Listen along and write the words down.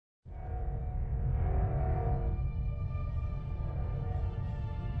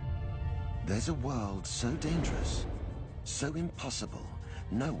There's a world so dangerous, so impossible,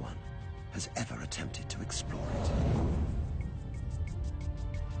 no one has ever attempted to explore it.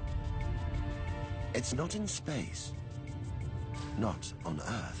 It's not in space, not on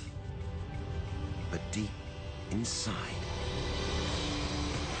Earth, but deep inside.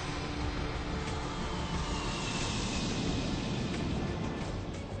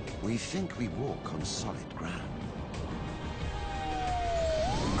 We think we walk on solid ground.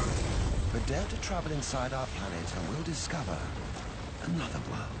 But dare to travel inside our planet and we'll discover another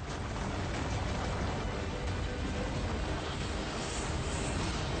world.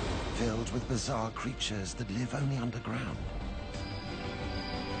 Filled with bizarre creatures that live only underground.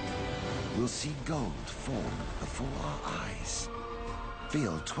 We'll see gold form before our eyes.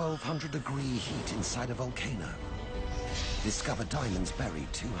 Feel 1200-degree heat inside a volcano. Discover diamonds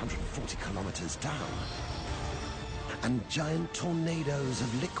buried 240 kilometers down. And giant tornadoes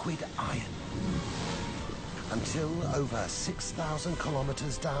of liquid iron. Until over 6,000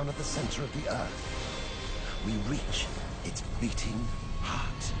 kilometers down at the center of the Earth, we reach its beating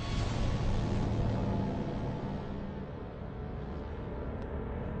heart.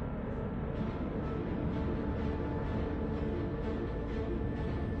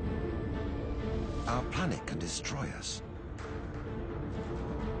 Our planet can destroy us.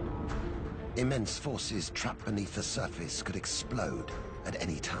 Immense forces trapped beneath the surface could explode at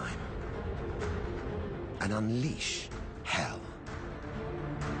any time and unleash hell.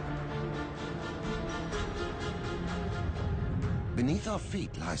 Beneath our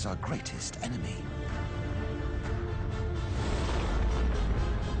feet lies our greatest enemy.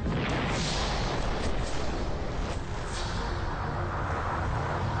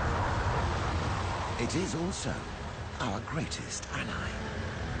 It is also our greatest ally.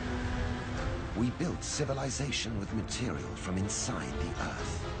 We built civilization with material from inside the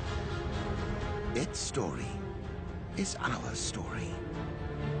Earth. Its story is our story.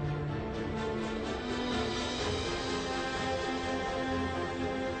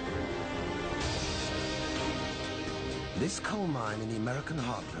 This coal mine in the American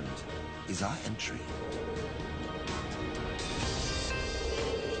heartland is our entry.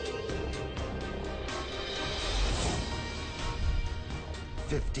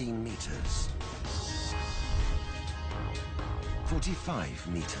 15 meters. 45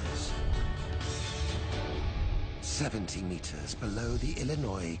 meters. 70 meters below the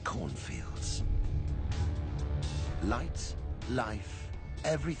Illinois cornfields. Light, life,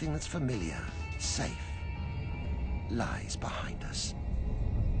 everything that's familiar, safe, lies behind us.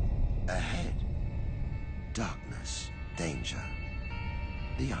 Ahead, darkness, danger,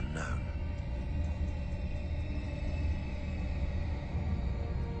 the unknown.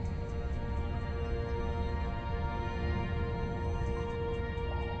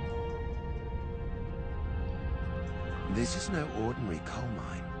 This is no ordinary coal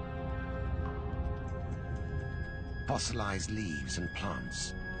mine. Fossilized leaves and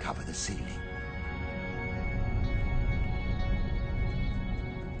plants cover the ceiling.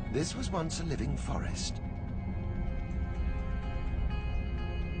 This was once a living forest.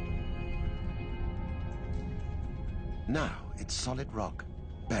 Now it's solid rock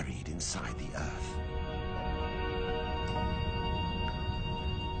buried inside the earth.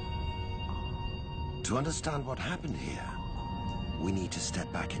 To understand what happened here, we need to step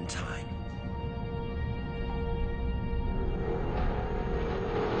back in time.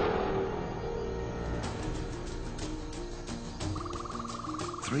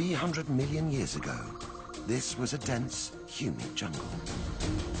 "300 million years ago, this was a dense, humid jungle.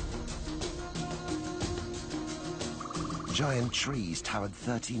 Giant trees towered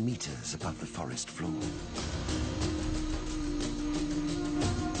 30 meters above the forest floor.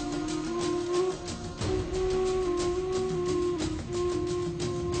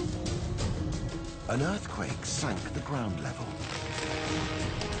 An earthquake sank the ground level.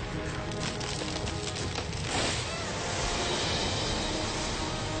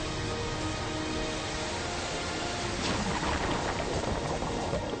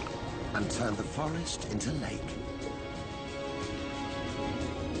 And turned the forest into lake.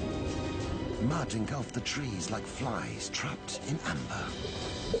 Mud engulfed the trees like flies trapped in amber.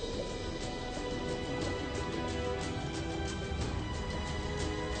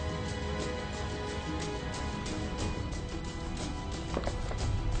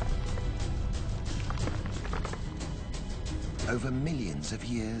 Over millions of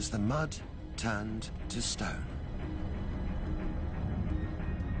years, the mud turned to stone.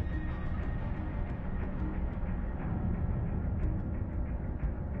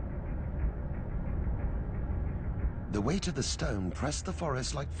 The weight of the stone pressed the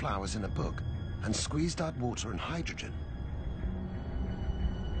forest like flowers in a book and squeezed out water and hydrogen.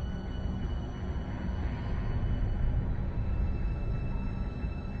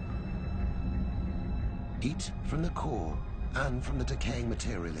 Heat from the core and from the decaying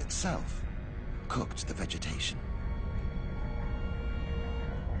material itself cooked the vegetation.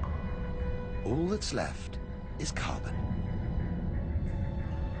 All that's left is carbon.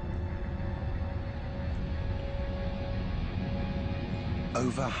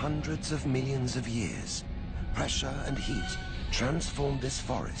 Over hundreds of millions of years, pressure and heat transformed this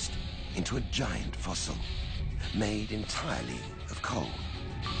forest into a giant fossil, made entirely of coal.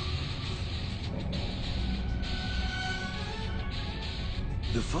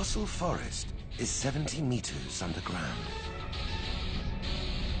 The fossil forest is 70 meters underground.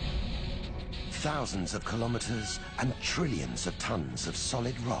 Thousands of kilometers and trillions of tons of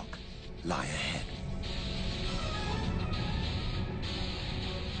solid rock lie ahead.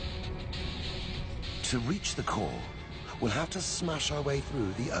 To reach the core, we'll have to smash our way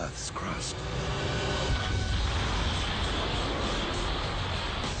through the Earth's crust.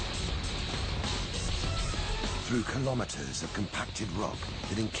 Through kilometers of compacted rock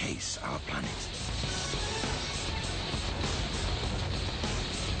that encase our planet.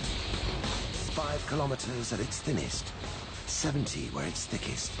 Five kilometers at its thinnest, 70 where it's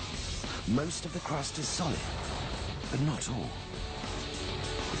thickest. Most of the crust is solid, but not all.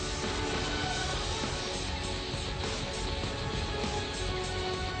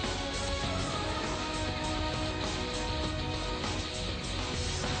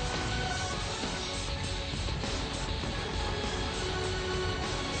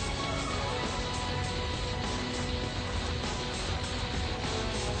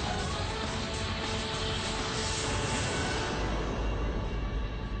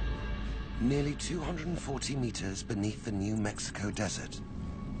 Nearly 240 meters beneath the New Mexico desert.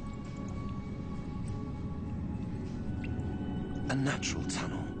 A natural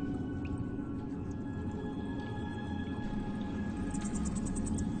tunnel.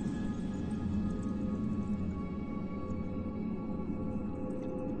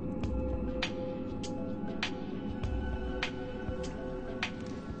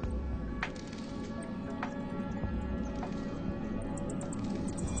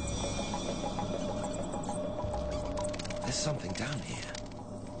 There's something down here.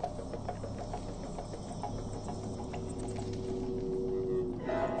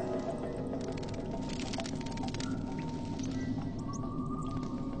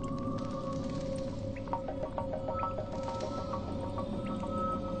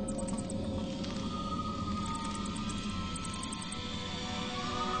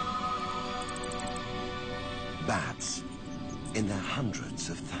 Bats, in their hundreds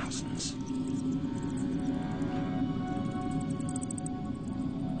of thousands.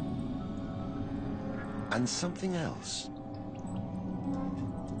 And something else.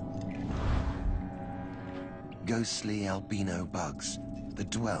 Ghostly albino bugs that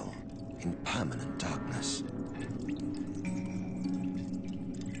dwell in permanent darkness.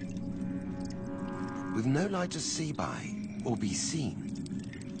 With no light to see by or be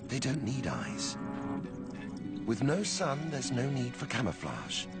seen, they don't need eyes. With no sun, there's no need for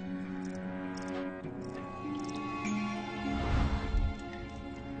camouflage.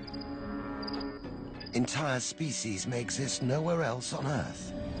 Entire species may exist nowhere else on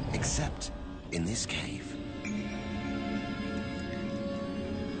Earth, except in this cave.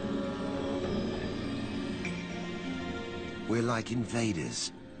 We're like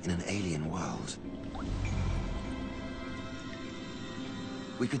invaders in an alien world.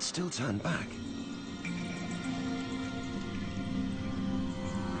 We could still turn back.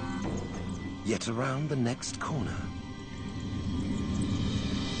 Yet around the next corner,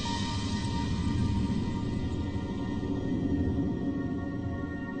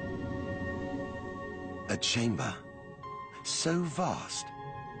 a chamber so vast,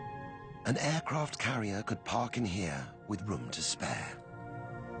 an aircraft carrier could park in here with room to spare.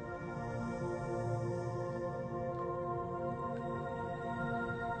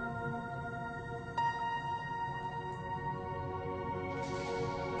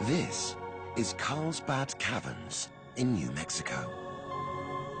 This is Carlsbad Caverns in New Mexico.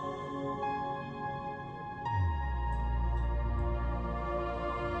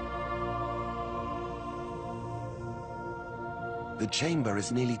 The chamber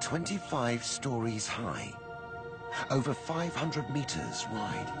is nearly 25 stories high, over 500 meters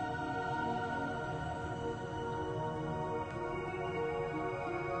wide.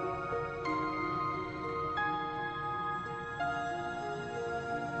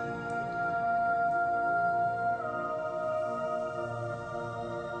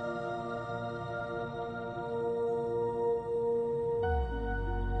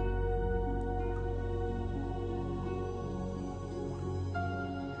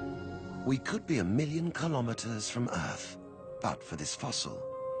 We could be 1,000,000 kilometers from Earth, but for this fossil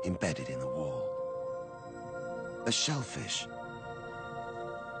embedded in the wall. A shellfish,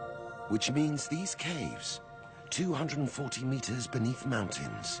 which means these caves, 240 meters beneath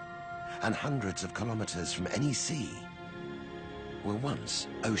mountains and hundreds of kilometers from any sea, were once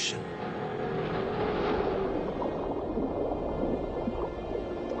ocean.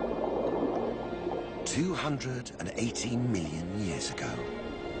 $280 million years ago,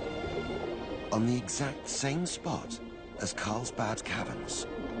 on the exact same spot as Carlsbad Caverns.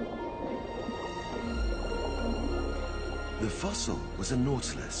 The fossil was a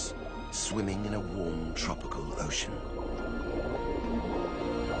nautilus swimming in a warm tropical ocean.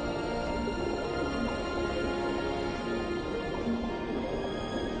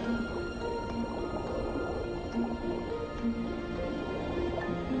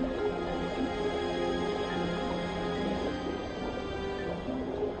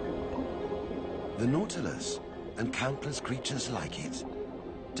 The Nautilus, and countless creatures like it,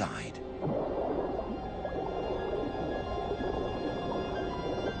 died.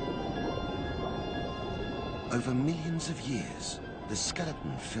 Over millions of years, the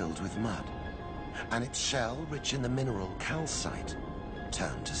skeleton filled with mud, and its shell, rich in the mineral calcite,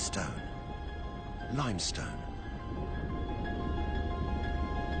 turned to stone, limestone.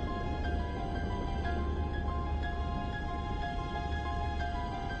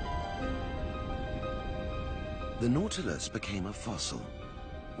 The Nautilus became a fossil,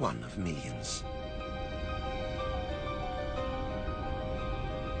 one of millions.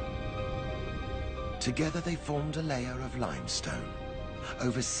 Together they formed a layer of limestone,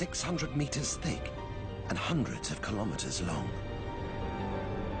 over 600 meters thick and hundreds of kilometers long.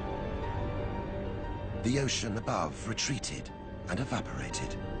 The ocean above retreated and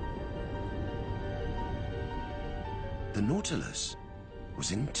evaporated. The Nautilus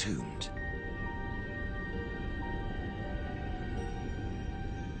was entombed.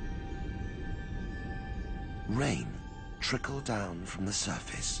 Rain trickled down from the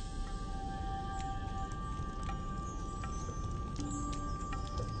surface.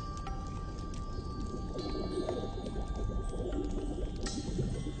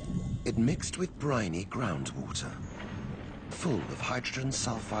 It mixed with briny groundwater, full of hydrogen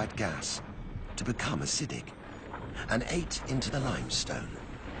sulfide gas, to become acidic, and ate into the limestone.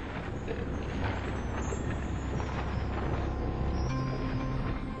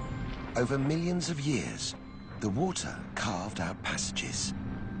 Over millions of years, the water carved out passages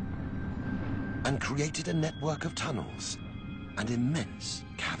and created a network of tunnels and immense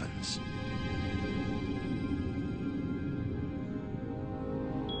caverns.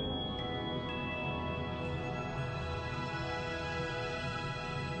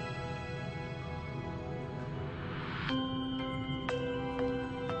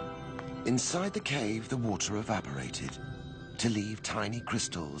 Inside the cave, the water evaporated to leave tiny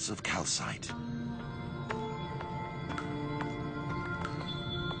crystals of calcite.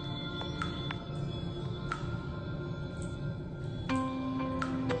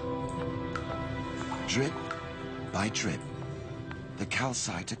 Drip by drip, the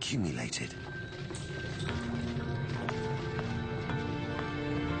calcite accumulated.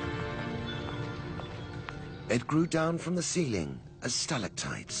 It grew down from the ceiling as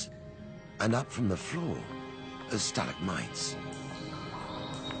stalactites, and up from the floor as stalagmites.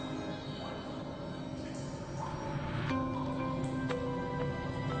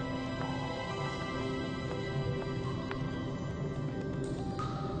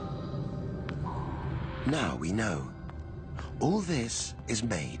 Now we know. All this is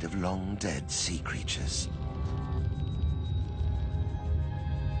made of long-dead sea creatures.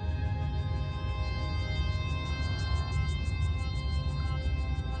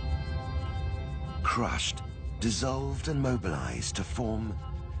 Crushed, dissolved and mobilized to form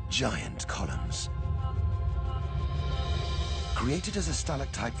giant columns. Created as a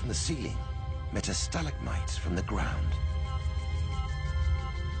stalactite from the ceiling, met a stalagmite from the ground.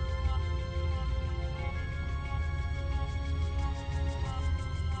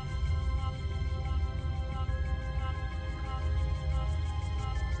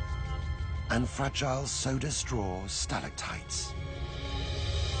 And fragile soda straw stalactites.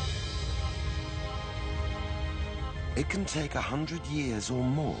 It can take 100 years or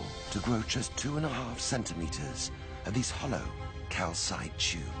more to grow just 2.5 centimeters of these hollow calcite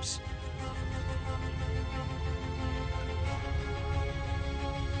tubes.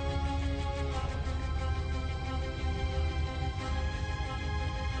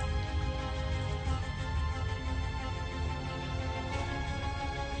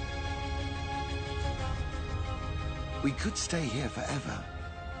 We could stay here forever,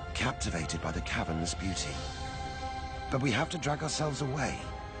 captivated by the cavern's beauty. But we have to drag ourselves away,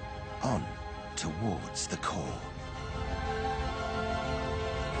 on towards the core.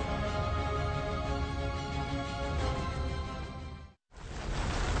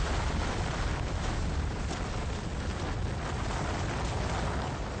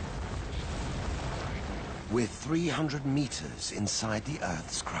 We're 300 meters inside the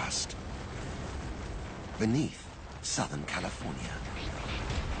Earth's crust, beneath Southern California.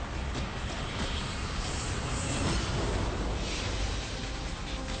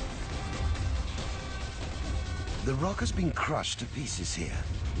 The rock has been crushed to pieces here.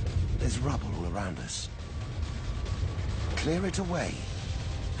 There's rubble all around us. Clear it away,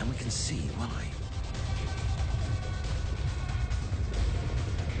 and we can see why.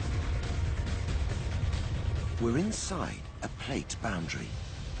 We're inside a plate boundary,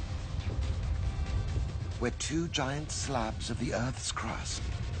 where two giant slabs of the Earth's crust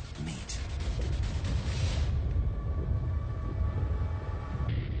meet.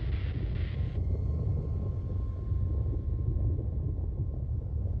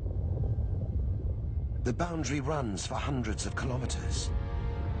 The boundary runs for hundreds of kilometers.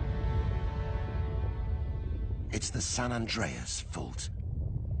 It's the San Andreas Fault.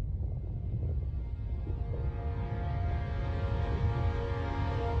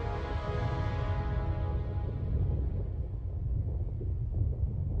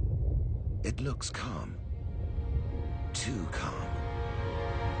 It looks calm. Too calm.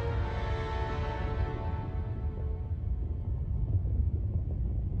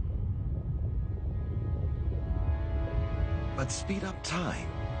 But speed up time,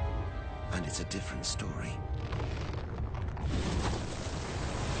 and it's a different story.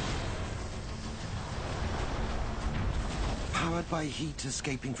 Powered by heat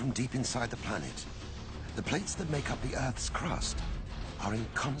escaping from deep inside the planet, the plates that make up the Earth's crust are in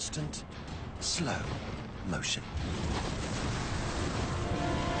constant, slow motion.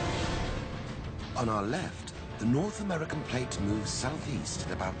 On our left, the North American plate moves southeast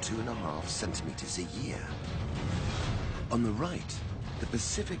at about 2.5 centimeters a year. On the right, the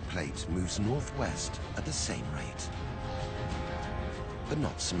Pacific plate moves northwest at the same rate. But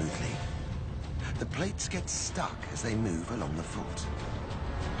not smoothly. The plates get stuck as they move along the fault.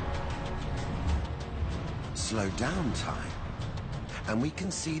 Slow down time, and we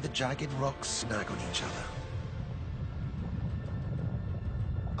can see the jagged rocks snag on each other.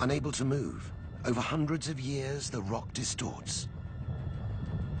 Unable to move, over hundreds of years the rock distorts.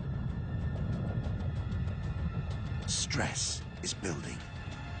 Stress is building.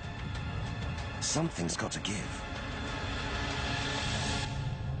 Something's got to give.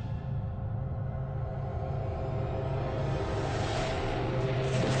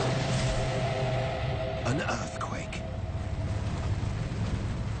 An earthquake.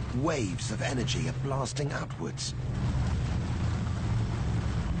 Waves of energy are blasting outwards,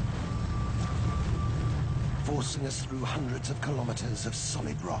 forcing us through hundreds of kilometers of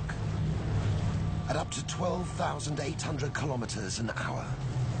solid rock at up to 12,800 kilometers an hour.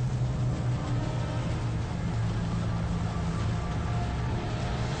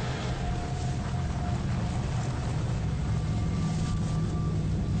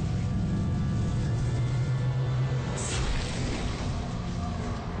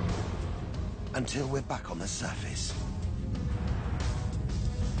 Until we're back on the surface.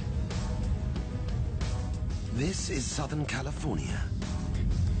 This is Southern California,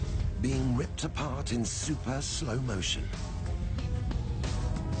 being ripped apart in super slow motion.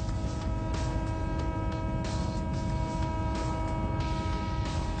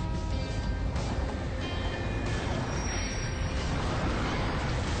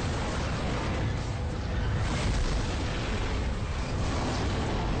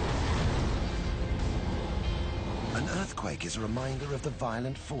 An earthquake is a reminder of the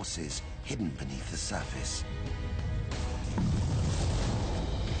violent forces hidden beneath the surface.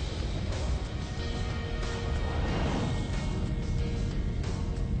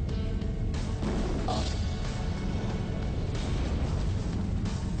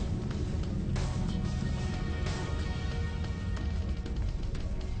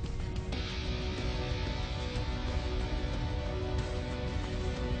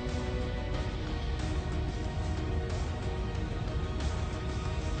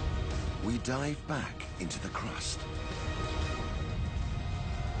 We dive back into the crust.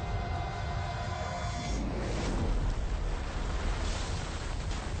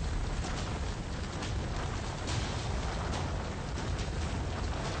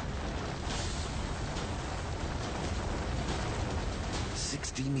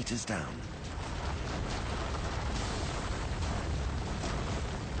 meters down.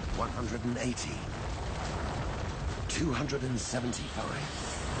 180.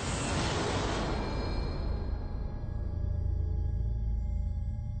 275.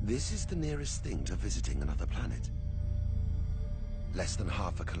 This is the nearest thing to visiting another planet. Less than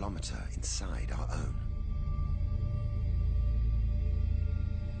half a kilometer inside our own.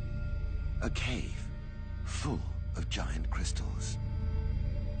 A cave full of giant crystals.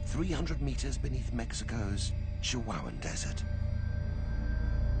 300 meters beneath Mexico's Chihuahuan Desert.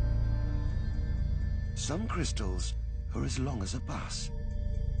 Some crystals are as long as a bus.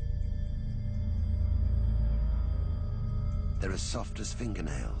 They're as soft as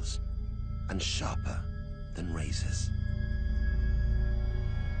fingernails and sharper than razors.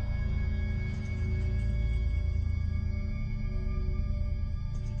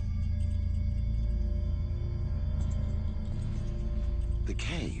 The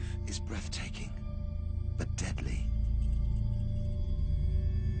cave is breathtaking, but deadly.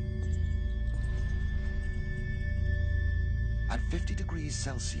 At 50 degrees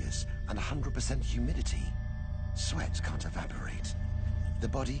Celsius and 100% humidity, sweat can't evaporate. The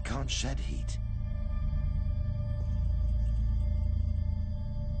body can't shed heat.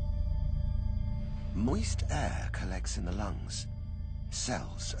 Moist air collects in the lungs.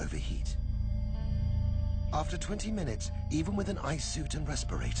 Cells overheat. After 20 minutes, even with an ice suit and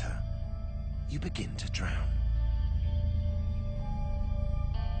respirator, you begin to drown.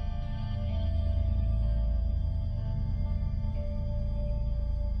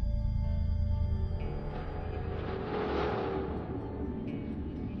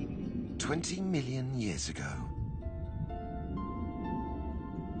 $20 million years ago,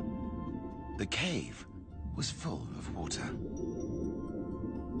 the cave was full of water.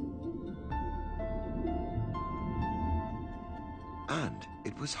 And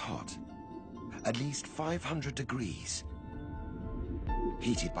it was hot, at least 500 degrees,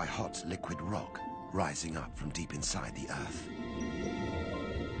 heated by hot liquid rock rising up from deep inside the earth.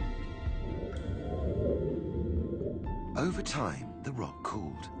 Over time, the rock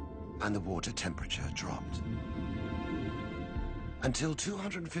cooled and the water temperature dropped. Until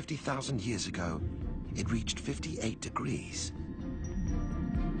 250,000 years ago, it reached 58 degrees.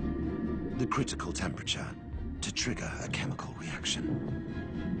 The critical temperature to trigger a chemical reaction.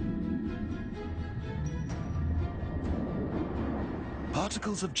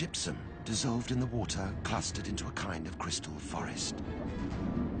 Particles of gypsum dissolved in the water clustered into a kind of crystal forest.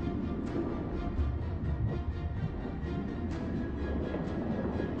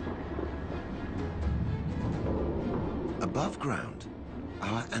 Above ground,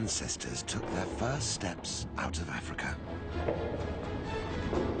 our ancestors took their first steps out of Africa.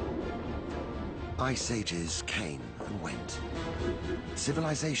 Ice ages came and went.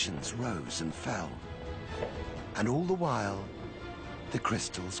 Civilizations rose and fell. And all the while, the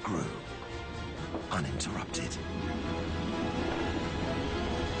crystals grew, uninterrupted.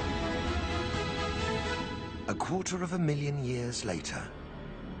 A 250,000 years later,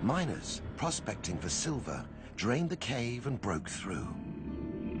 miners prospecting for silver drained the cave and broke through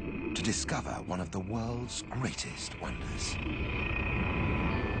to discover one of the world's greatest wonders.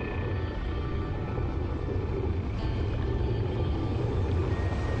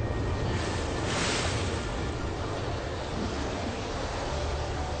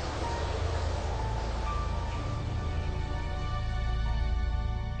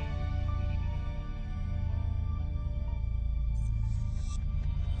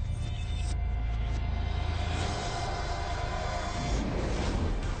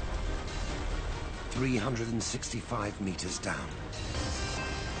 $365 meters down.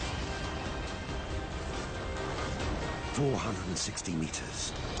 460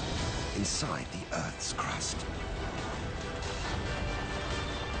 meters inside the Earth's crust.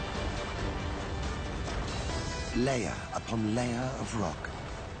 Layer upon layer of rock,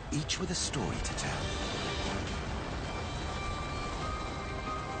 each with a story to tell.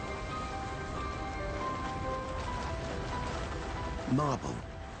 Marble,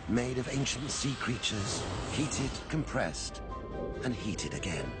 made of ancient sea creatures, heated, compressed, and heated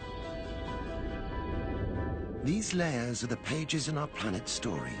again. These layers are the pages in our planet's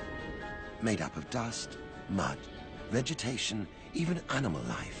story, made up of dust, mud, vegetation, even animal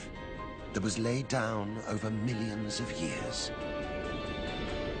life, that was laid down over millions of years.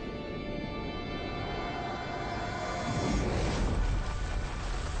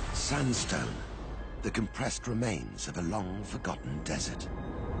 Sandstone, the compressed remains of a long-forgotten desert.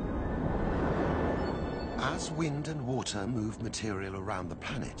 As wind and water moved material around the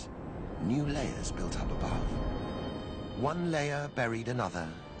planet, new layers built up above. One layer buried another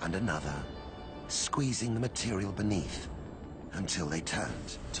and another, squeezing the material beneath until they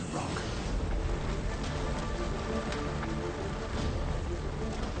turned to rock.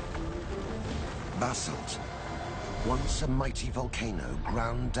 Basalt, once a mighty volcano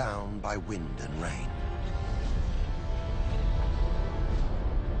ground down by wind and rain.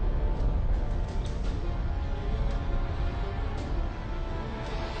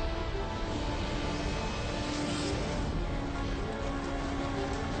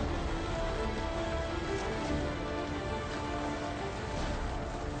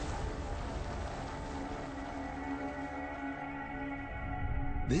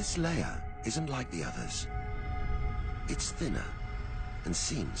 This layer isn't like the others. It's thinner and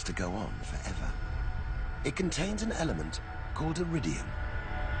seems to go on forever. It contains an element called iridium.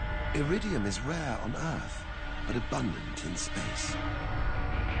 Iridium is rare on Earth, but abundant in space.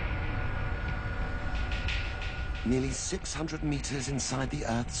 Nearly 600 meters inside the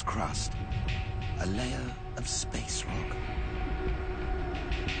Earth's crust, a layer of space rock.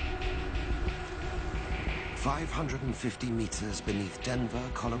 550 meters beneath Denver,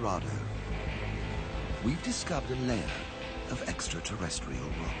 Colorado, we've discovered a layer of extraterrestrial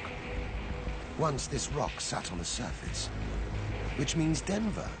rock. Once this rock sat on the surface, which means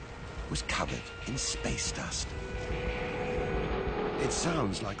Denver was covered in space dust. It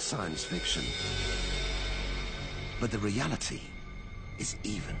sounds like science fiction, but the reality is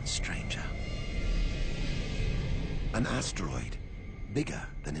even stranger. An asteroid bigger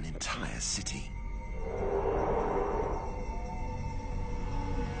than an entire city.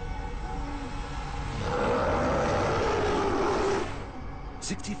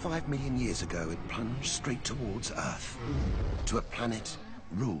 "65 million years ago, it plunged straight towards Earth, to a planet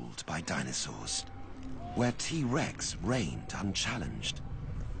ruled by dinosaurs, where T-Rex reigned unchallenged.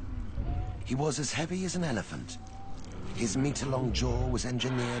 He was as heavy as an elephant. His meter-long jaw was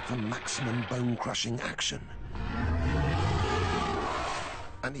engineered for maximum bone-crushing action.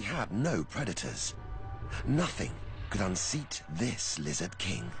 And he had no predators. Nothing could unseat this lizard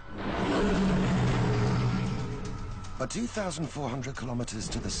king. But 2,400 kilometers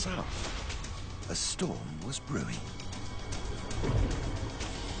to the south, a storm was brewing.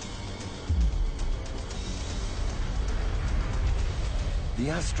 The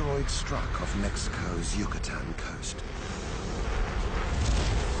asteroid struck off Mexico's Yucatan coast.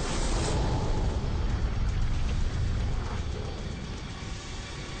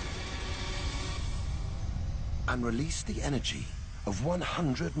 And released the energy of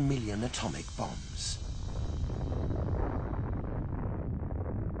 100 million atomic bombs.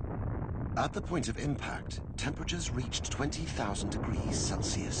 At the point of impact, temperatures reached 20,000 degrees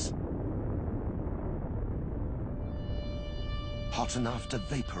Celsius. Hot enough to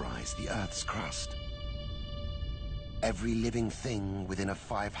vaporize the Earth's crust. Every living thing within a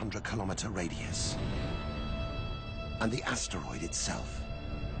 500-kilometer radius. And the asteroid itself.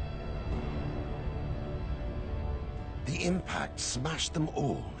 The impact smashed them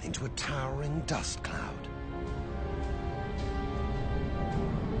all into a towering dust cloud.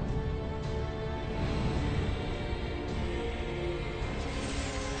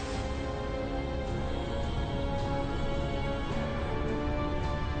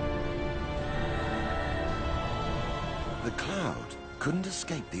 The cloud couldn't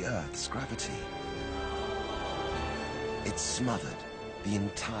escape the Earth's gravity. It smothered the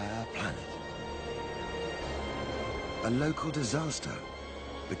entire planet. A local disaster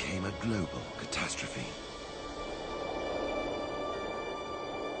became a global catastrophe.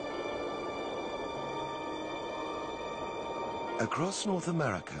 Across North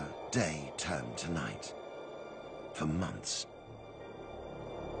America, day turned to night. For months.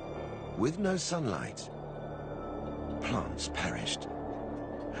 With no sunlight, plants perished.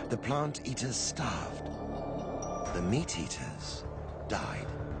 The plant eaters starved. The meat eaters died.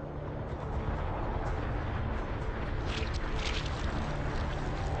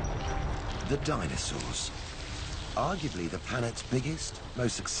 The dinosaurs, arguably the planet's biggest,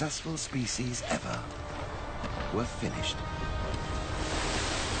 most successful species ever, were finished.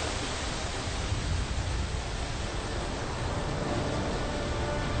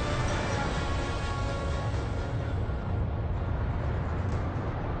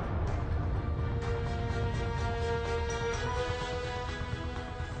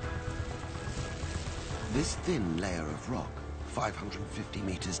 This thin layer of rock, 550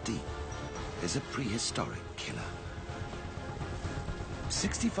 meters deep, is a prehistoric killer.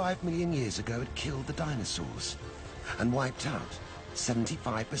 65 million years ago, it killed the dinosaurs and wiped out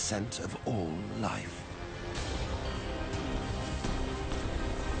 75% of all life.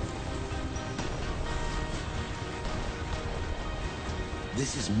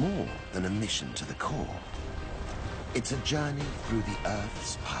 This is more than a mission to the core. It's a journey through the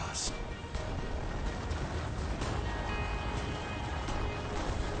Earth's past.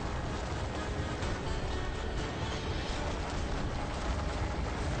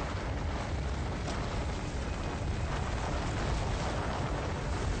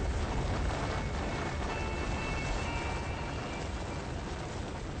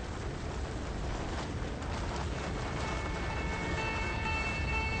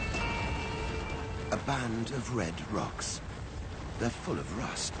 A band of red rocks. They're full of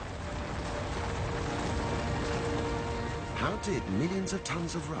rust. How did millions of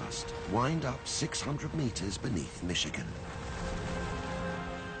tons of rust wind up 600 meters beneath Michigan?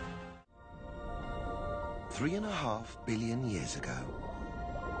 3.5 billion years ago,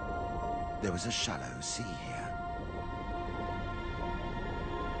 there was a shallow sea here.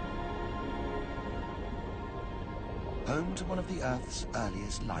 Home to one of the Earth's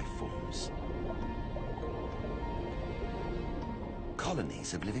earliest life forms.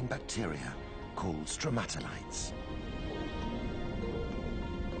 Colonies of living bacteria called stromatolites.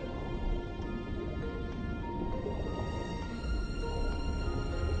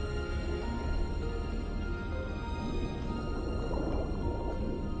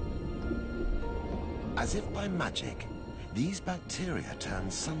 As if by magic, these bacteria turn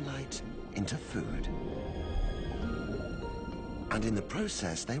sunlight into food. And in the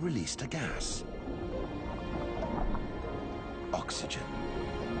process, they released a gas. Oxygen.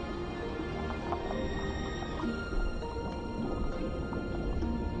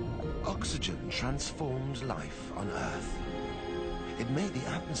 Oxygen transformed life on Earth. It made the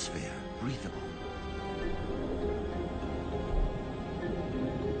atmosphere breathable.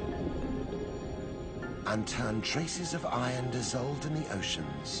 And turned traces of iron dissolved in the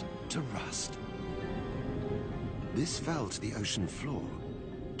oceans to rust. This fell to the ocean floor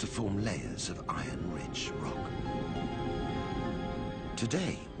to form layers of iron-rich rock.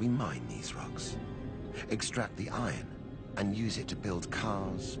 Today, we mine these rocks, extract the iron, and use it to build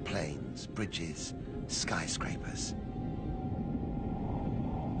cars, planes, bridges, skyscrapers.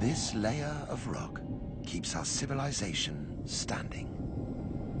 This layer of rock keeps our civilization standing.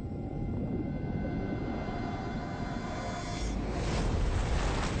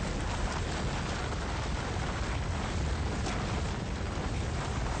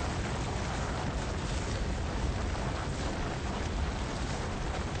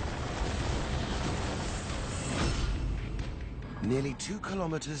 Nearly 2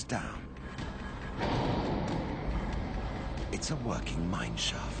 kilometers down, it's a working mine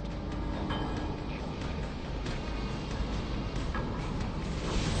shaft.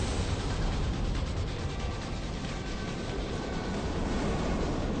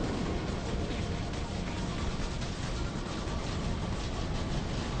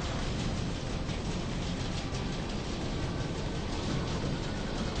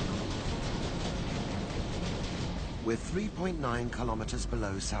 We're 3.9 kilometers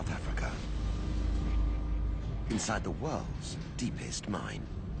below South Africa, inside the world's deepest mine.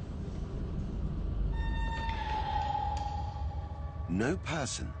 No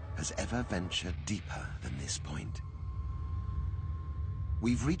person has ever ventured deeper than this point.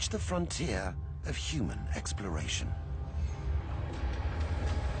 We've reached the frontier of human exploration.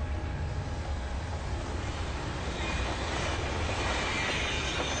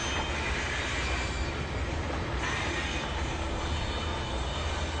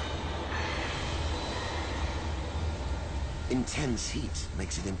 Intense heat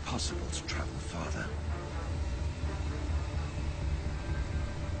makes it impossible to travel farther.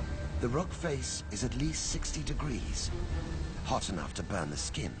 The rock face is at least 60 degrees, hot enough to burn the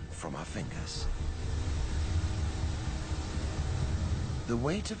skin from our fingers. The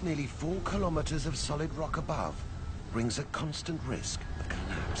weight of nearly 4 kilometers of solid rock above brings a constant risk of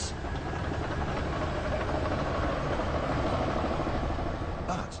collapse.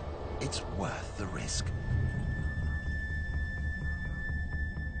 But it's worth the risk.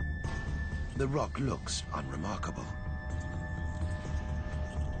 The rock looks unremarkable,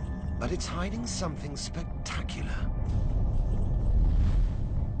 but it's hiding something spectacular.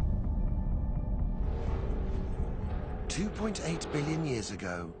 $2.8 billion years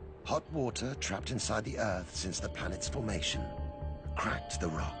ago, hot water trapped inside the Earth since the planet's formation cracked the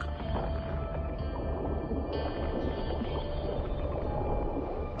rock.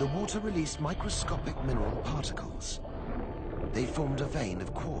 The water released microscopic mineral particles. They formed a vein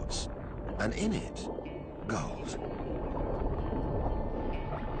of quartz, and in it, gold.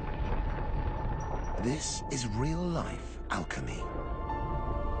 This is real-life alchemy.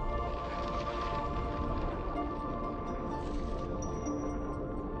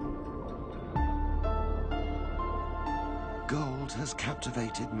 has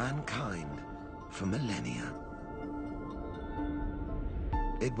captivated mankind for millennia.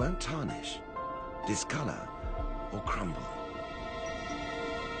 It won't tarnish, discolor, or crumble.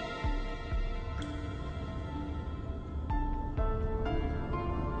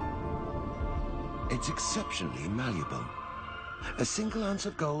 It's exceptionally malleable. A single ounce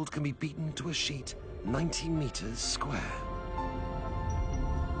of gold can be beaten to a sheet 90 meters square.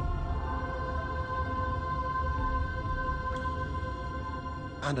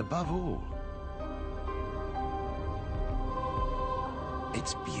 And above all,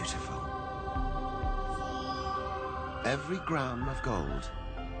 it's beautiful. Every gram of gold,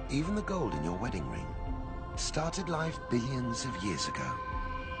 even the gold in your wedding ring, started life billions of years ago,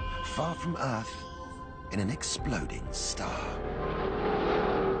 far from Earth, in an exploding star.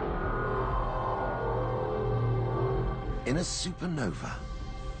 In a supernova,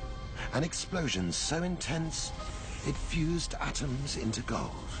 an explosion so intense it fused atoms into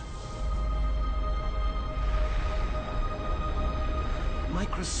gold.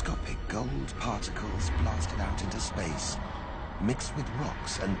 Microscopic gold particles blasted out into space, mixed with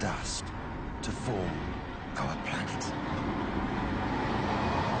rocks and dust to form our planet.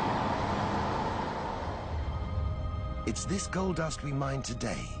 It's this gold dust we mine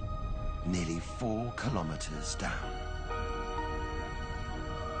today, nearly 4 kilometers down.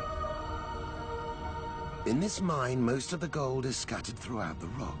 In this mine, most of the gold is scattered throughout the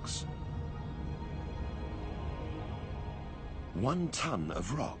rocks. 1 ton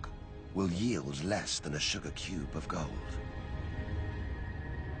of rock will yield less than a sugar cube of gold.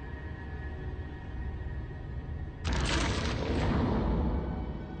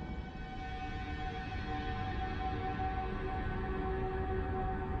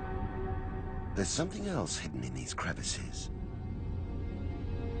 There's something else hidden in these crevices.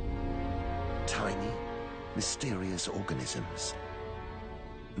 Tiny, mysterious organisms.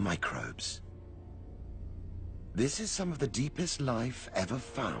 Microbes. This is some of the deepest life ever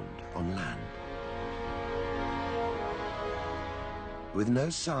found on land. With no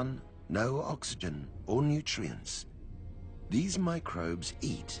sun, no oxygen or nutrients, these microbes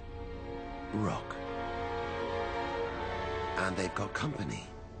eat rock. And they've got company.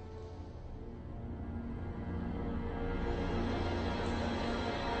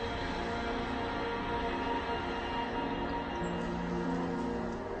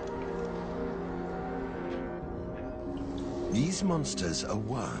 These monsters are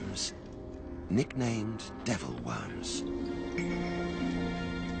worms, nicknamed devil worms.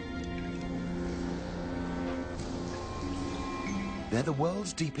 They're the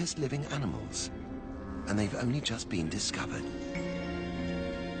world's deepest living animals, and they've only just been discovered.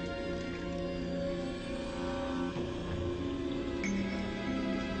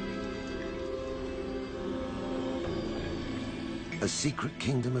 A secret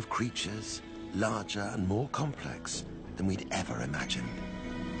kingdom of creatures, larger and more complex than we'd ever imagined.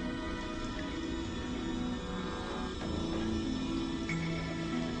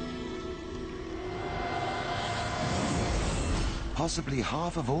 Possibly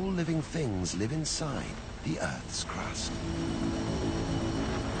half of all living things live inside the Earth's crust.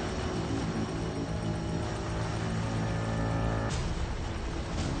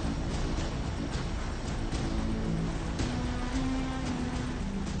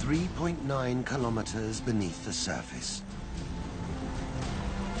 .9 kilometers beneath the surface.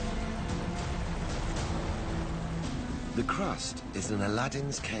 The crust is an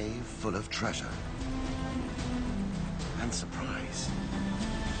Aladdin's cave full of treasure and surprise.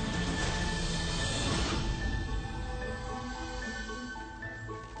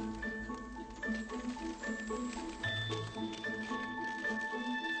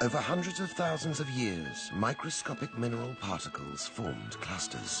 Over hundreds of thousands of years, microscopic mineral particles formed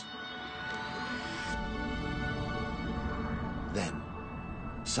clusters. Then,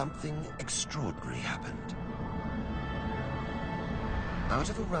 something extraordinary happened. Out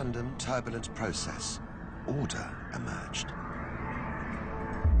of a random, turbulent process, order emerged.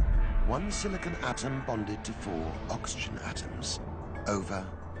 1 silicon atom bonded to 4 oxygen atoms, over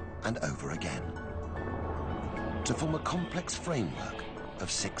and over again, to form a complex framework of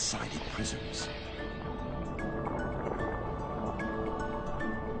 6-sided prisms.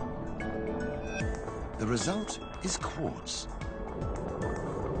 The result is quartz,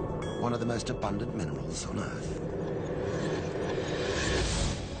 one of the most abundant minerals on Earth.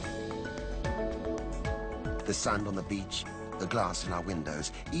 The sand on the beach, the glass in our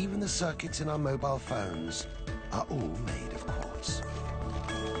windows, even the circuits in our mobile phones are all made of quartz.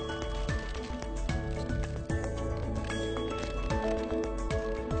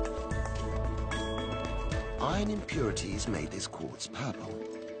 Iron impurities made this quartz purple.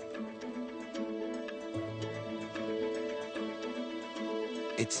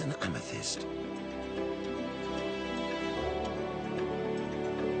 It's an amethyst.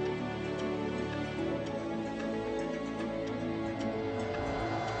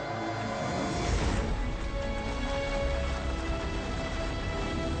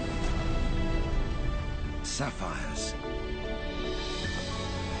 Sapphires.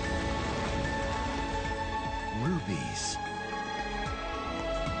 Rubies.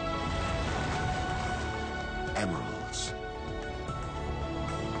 Emeralds.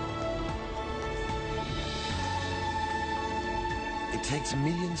 It takes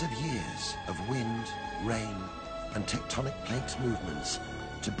millions of years of wind, rain, and tectonic plate movements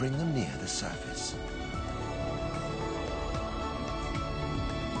to bring them near the surface.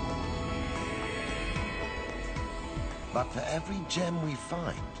 But for every gem we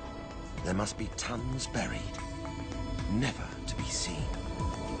find, there must be tons buried, never to be seen.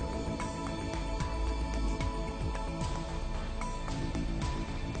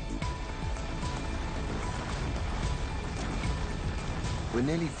 We're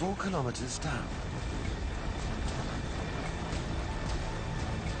nearly 4 kilometers down.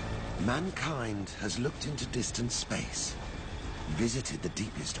 Mankind has looked into distant space, visited the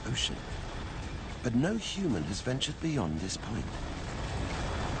deepest ocean, but no human has ventured beyond this point.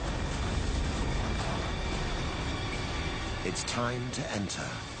 It's time to enter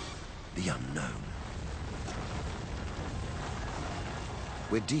the unknown.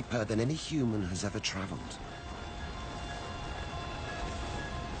 We're deeper than any human has ever traveled.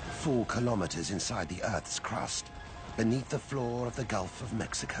 4 kilometers inside the Earth's crust, beneath the floor of the Gulf of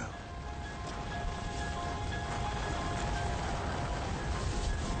Mexico.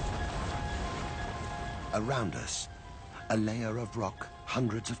 Around us, a layer of rock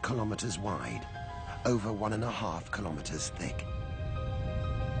hundreds of kilometers wide, over 1.5 kilometers thick.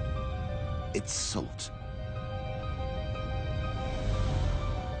 It's salt.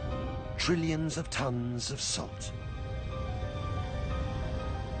 Trillions of tons of salt.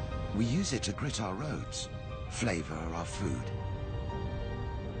 We use it to grit our roads, flavor our food.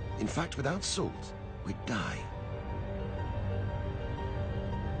 In fact, without salt, we'd die.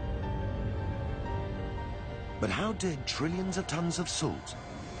 But how did trillions of tons of salt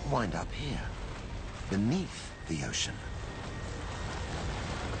wind up here, beneath the ocean?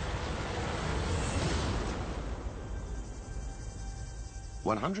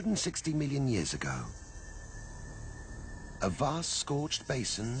 $160 million years ago, a vast scorched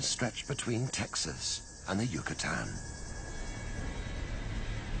basin stretched between Texas and the Yucatan.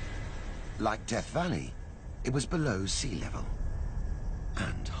 Like Death Valley, it was below sea level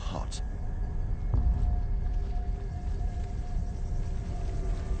and hot.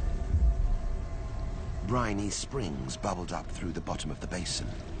 Briny springs bubbled up through the bottom of the basin.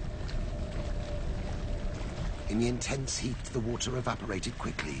 In the intense heat, the water evaporated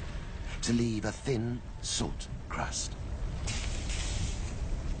quickly to leave a thin salt crust.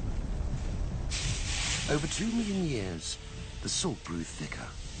 Over 2 million years, the salt grew thicker.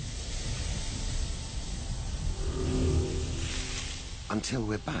 Until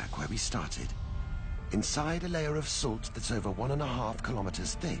we're back where we started, inside a layer of salt that's over 1.5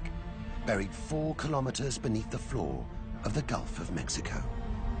 kilometers thick, buried 4 kilometers beneath the floor of the Gulf of Mexico.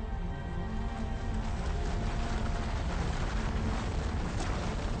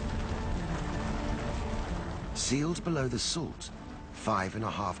 Sealed below the salt,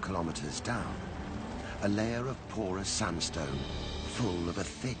 5.5 kilometers down, a layer of porous sandstone full of a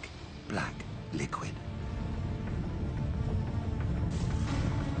thick, black liquid.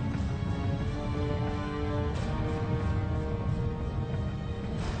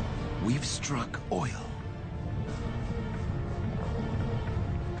 We've struck oil.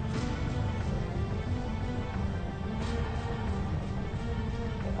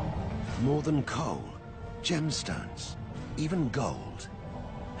 More than coal, gemstones, even gold.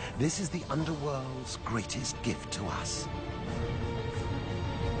 This is the underworld's greatest gift to us.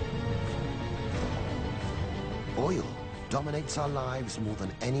 Oil dominates our lives more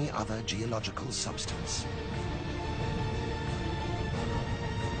than any other geological substance.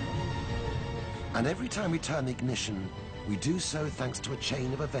 And every time we turn the ignition, we do so thanks to a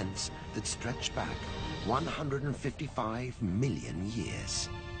chain of events that stretch back 155 million years.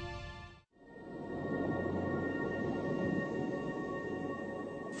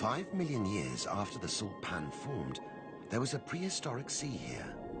 Five million years after the salt pan formed, there was a prehistoric sea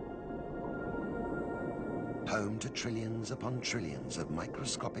here. Home to trillions upon trillions of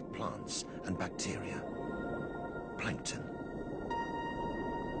microscopic plants and bacteria. Plankton.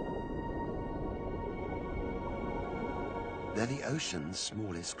 They're the ocean's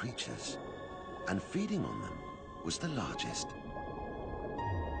smallest creatures, and feeding on them was the largest.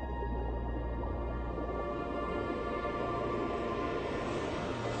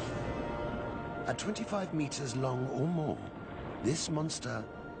 At 25 meters long or more, this monster,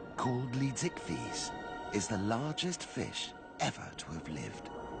 called Lidzichthys, is the largest fish ever to have lived.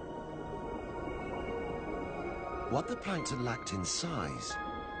 What the plankton lacked in size,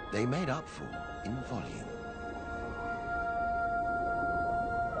 they made up for in volume.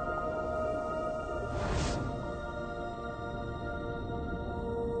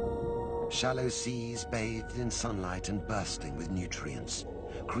 Shallow seas bathed in sunlight and bursting with nutrients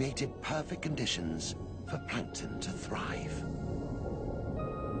created perfect conditions for plankton to thrive.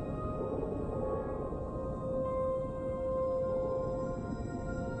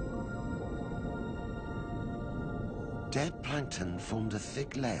 Dead plankton formed a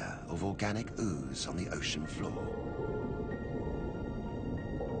thick layer of organic ooze on the ocean floor.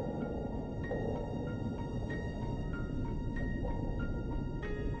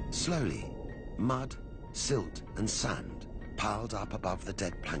 Slowly, mud, silt, and sand piled up above the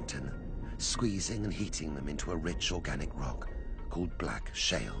dead plankton, squeezing and heating them into a rich organic rock called black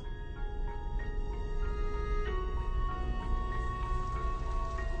shale.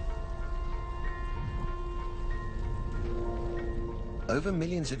 Over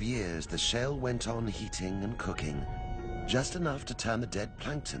millions of years, the shale went on heating and cooking, just enough to turn the dead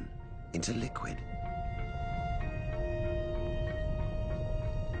plankton into liquid.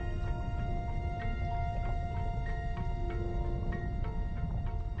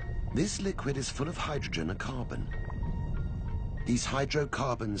 This liquid is full of hydrogen and carbon. These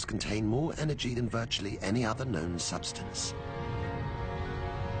hydrocarbons contain more energy than virtually any other known substance.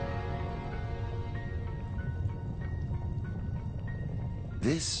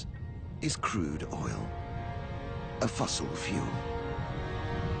 This is crude oil, a fossil fuel.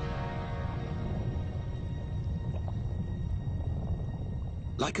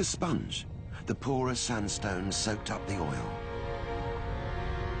 Like a sponge, the porous sandstone soaked up the oil,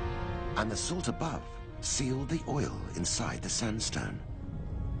 and the salt above sealed the oil inside the sandstone,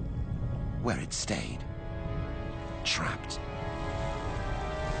 where it stayed, trapped.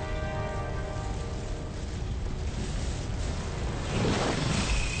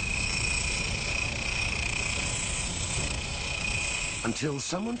 Until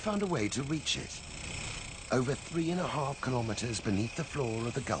someone found a way to reach it, over 3.5 kilometers beneath the floor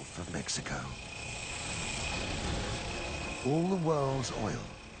of the Gulf of Mexico. All the world's oil,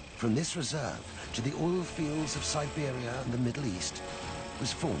 from this reserve to the oil fields of Siberia and the Middle East,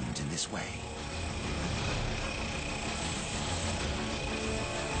 was formed in this way.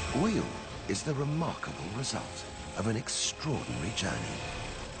 Oil is the remarkable result of an extraordinary journey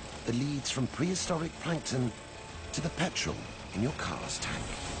that leads from prehistoric plankton to the petrol in your car's tank.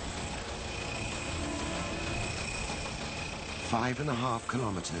 5.5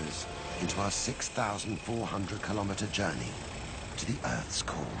 kilometers into our 6,400 kilometer journey to the Earth's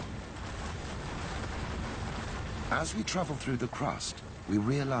core. As we travel through the crust, we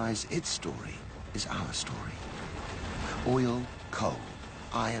realize its story is our story. Oil, coal,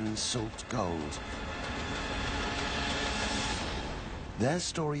 iron, salt, gold. Their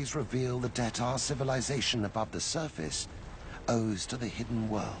stories reveal the debt our civilization above the surface owes to the hidden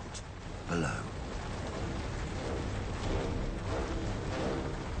world below.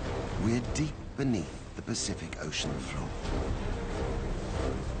 We're deep beneath the Pacific Ocean floor,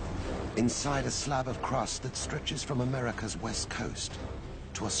 inside a slab of crust that stretches from America's west coast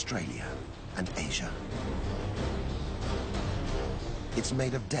to Australia and Asia. It's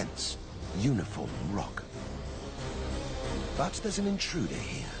made of dense, uniform rock. But there's an intruder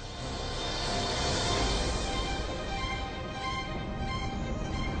here.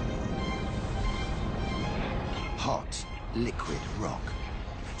 Hot, liquid rock.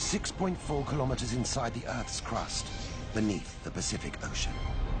 6.4 kilometers inside the Earth's crust, beneath the Pacific Ocean.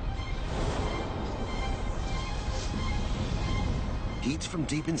 Heat from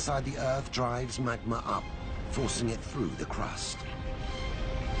deep inside the Earth drives magma up, forcing it through the crust.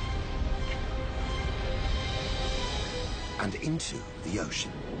 And into the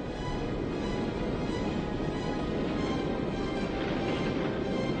ocean.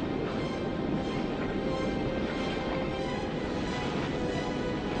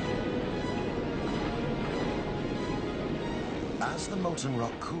 As the molten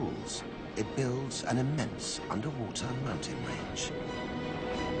rock cools, it builds an immense underwater mountain range.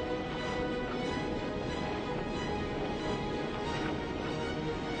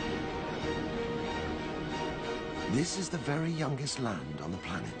 This is the very youngest land on the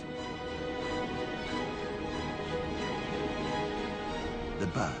planet. the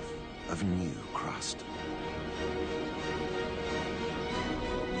birth of new crust.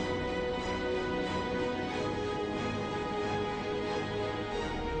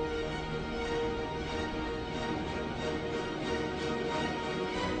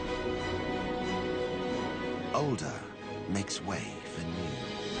 Older makes way for new.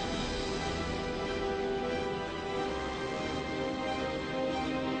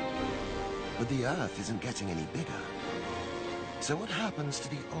 But the Earth isn't getting any bigger. So what happens to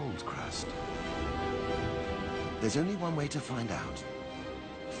the old crust? There's only one way to find out.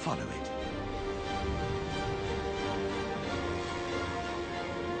 Follow it.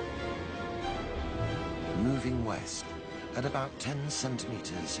 Moving west at about 10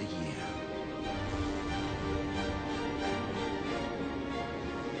 centimeters a year.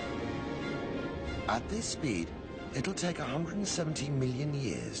 At this speed, it'll take 170 million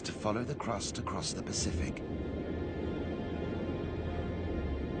years to follow the crust across the Pacific.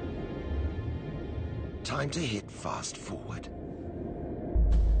 Time to hit fast forward.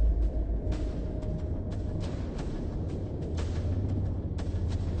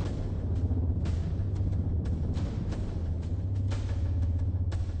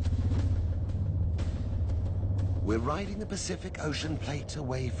 We're riding the Pacific Ocean plate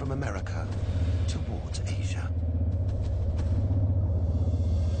away from America towards Asia.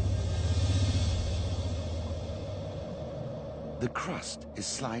 The crust is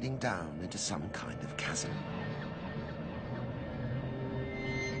sliding down into some kind of chasm.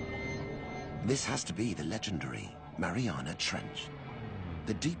 This has to be the legendary Mariana Trench,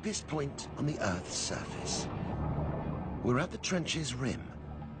 the deepest point on the Earth's surface. We're at the trench's rim,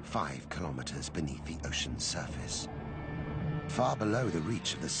 5 kilometers beneath the ocean's surface, far below the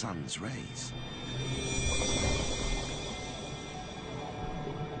reach of the sun's rays.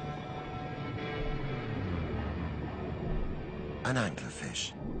 An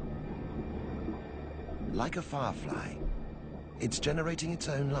anglerfish. Like a firefly, it's generating its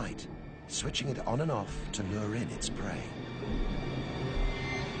own light, switching it on and off to lure in its prey.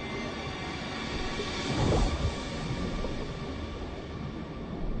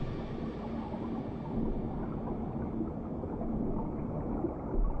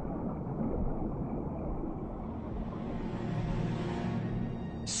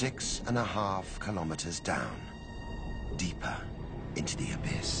 Six and a half kilometers down, deeper into the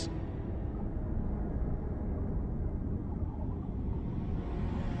abyss.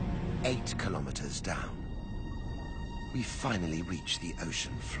 Eight kilometers down, we finally reach the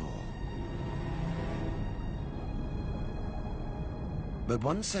ocean floor. But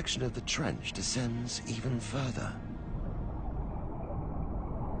one section of the trench descends even further.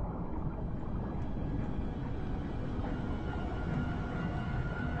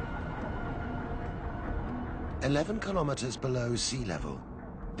 "11 kilometers below sea level,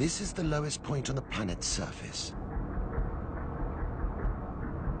 this is the lowest point on the planet's surface.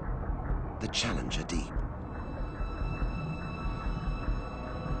 The Challenger Deep.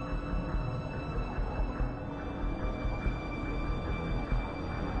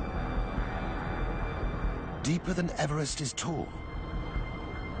 Deeper than Everest is tall.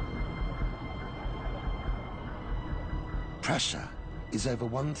 Pressure is over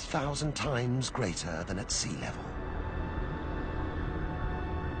 1,000 times greater than at sea level.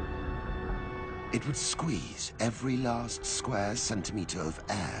 It would squeeze every last square centimeter of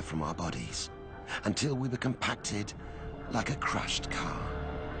air from our bodies until we were compacted like a crushed car.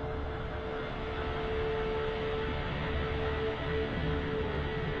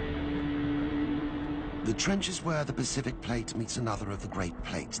 The trench is where the Pacific Plate meets another of the great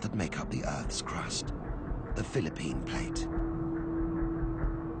plates that make up the Earth's crust, the Philippine Plate.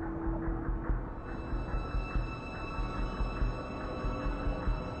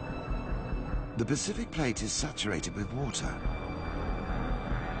 The Pacific Plate is saturated with water.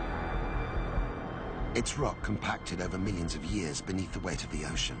 Its rock compacted over millions of years beneath the weight of the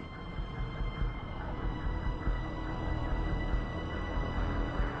ocean.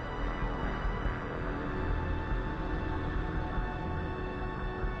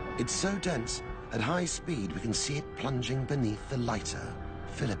 It's so dense, at high speed we can see it plunging beneath the lighter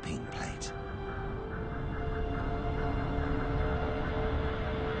Philippine Plate.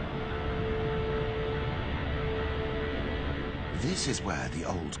 This is where the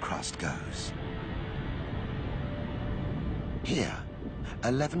old crust goes. Here,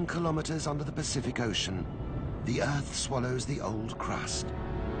 11 kilometers under the Pacific Ocean, the Earth swallows the old crust.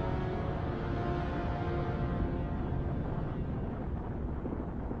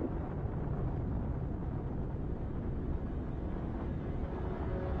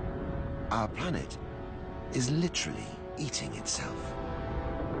 Our planet is literally eating itself.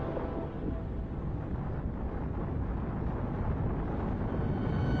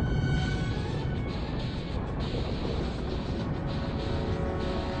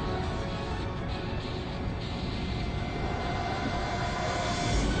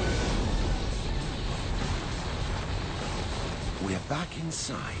 We're back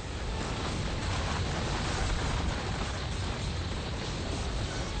inside.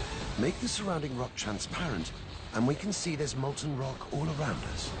 Make the surrounding rock transparent, and we can see there's molten rock all around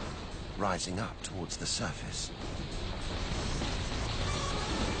us, rising up towards the surface.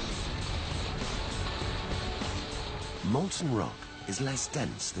 Molten rock is less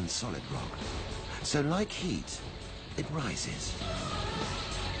dense than solid rock, so like heat, it rises.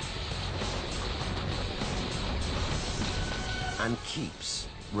 And keeps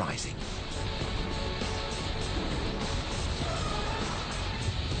rising.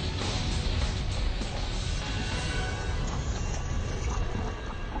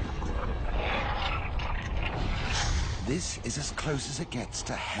 This is as close as it gets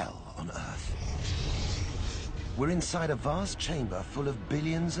to hell on Earth. We're inside a vast chamber full of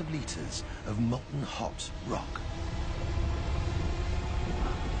billions of liters of molten hot rock.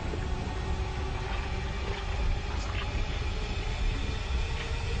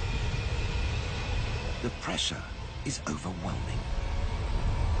 The pressure is overwhelming.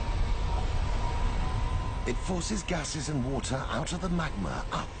 It forces gases and water out of the magma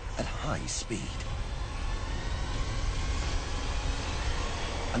up at high speed,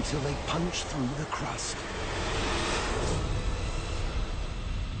 until they punch through the crust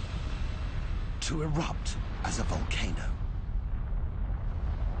to erupt as a volcano.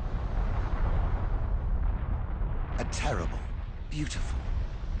 A terrible, beautiful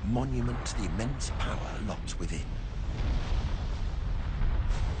monument to the immense power locked within.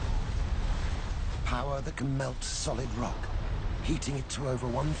 Power that can melt solid rock, heating it to over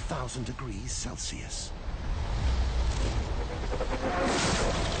 1,000 degrees Celsius.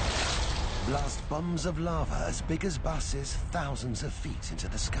 Blast bombs of lava as big as buses thousands of feet into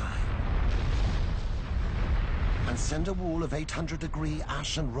the sky. And send a wall of 800-degree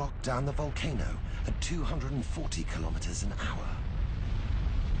ash and rock down the volcano at 240 kilometers an hour.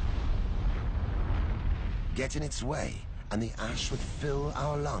 Get in its way, and the ash would fill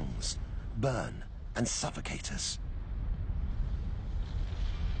our lungs, burn, and suffocate us.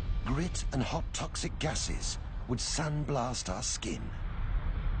 Grit and hot toxic gases would sandblast our skin.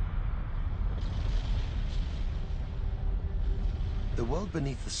 The world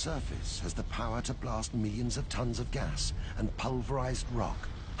beneath the surface has the power to blast millions of tons of gas and pulverized rock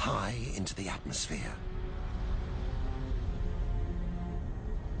high into the atmosphere,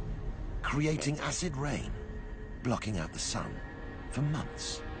 creating acid rain, blocking out the sun for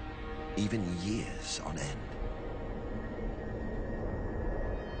months, even years on end.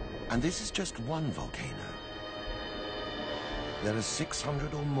 And this is just one volcano. There are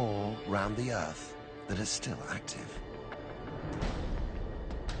 600 or more round the Earth that are still active.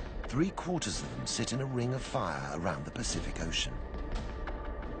 3/4 of them sit in a ring of fire around the Pacific Ocean.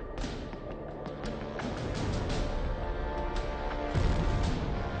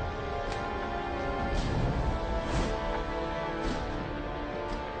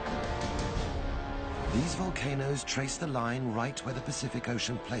 These volcanoes trace the line right where the Pacific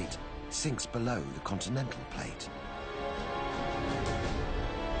Ocean plate sinks below the continental plate.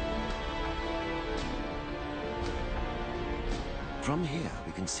 From here,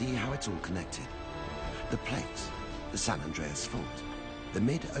 we can see how it's all connected. The plates, the San Andreas Fault, the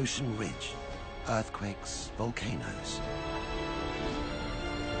mid-ocean ridge, earthquakes, volcanoes.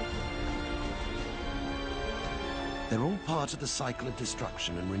 They're all part of the cycle of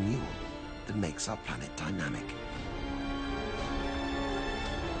destruction and renewal that makes our planet dynamic.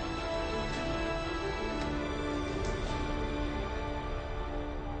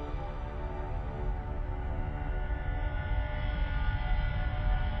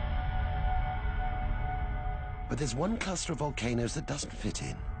 But there's one cluster of volcanoes that doesn't fit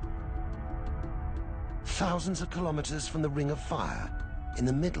in. Thousands of kilometers from the Ring of Fire, in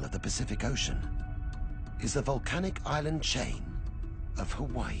the middle of the Pacific Ocean, is the volcanic island chain of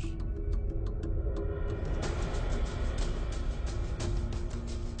Hawaii.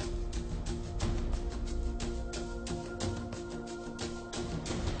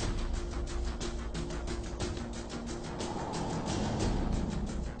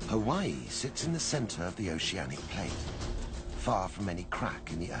 Hawaii sits in the center of the oceanic plate, far from any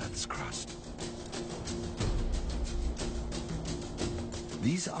crack in the Earth's crust.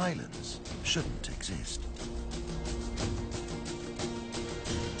 These islands shouldn't exist.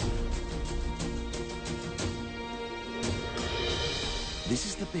 This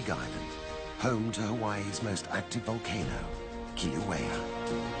is the Big Island, home to Hawaii's most active volcano, Kilauea.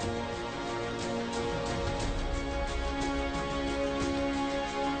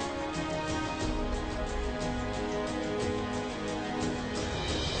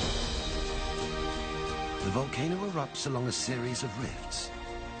 The volcano erupts along a series of rifts,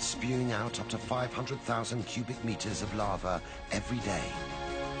 spewing out up to 500,000 cubic meters of lava every day,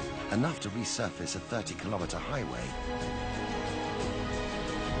 enough to resurface a 30-kilometer highway.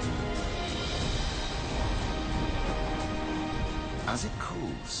 As it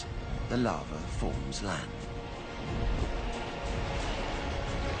cools, the lava forms land.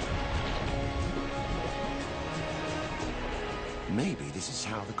 Maybe this is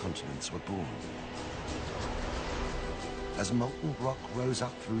how the continents were born. As molten rock rose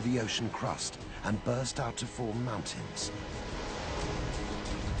up through the ocean crust and burst out to form mountains,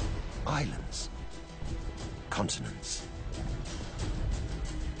 islands, continents.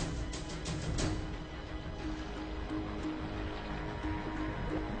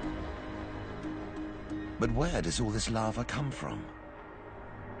 But where does all this lava come from?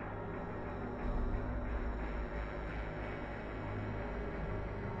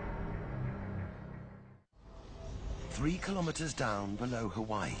 Three kilometers down below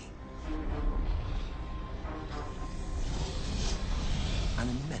Hawaii, an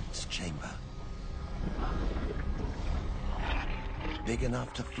immense chamber, big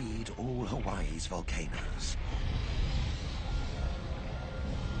enough to feed all Hawaii's volcanoes.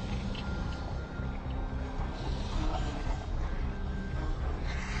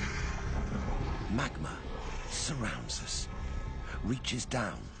 Magma surrounds us, reaches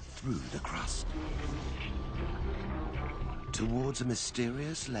down through the crust towards a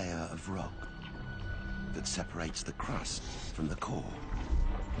mysterious layer of rock that separates the crust from the core,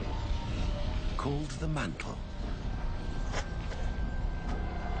 called the mantle.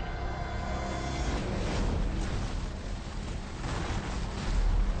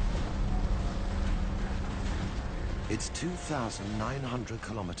 It's 2,900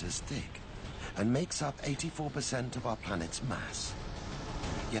 kilometers thick and makes up 84% of our planet's mass.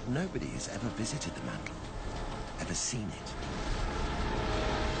 Yet nobody has ever visited the mantle, ever seen it.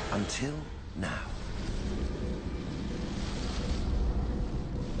 Until now.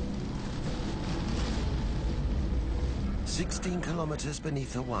 "16 kilometers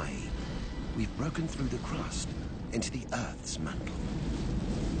beneath Hawaii, we've broken through the crust into the Earth's mantle.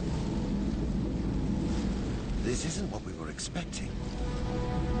 This isn't what we were expecting.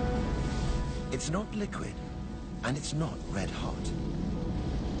 It's not liquid, and it's not red hot.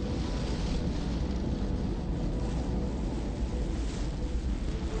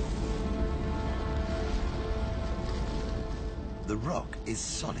 The rock is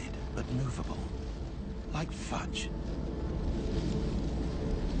solid but movable, like fudge.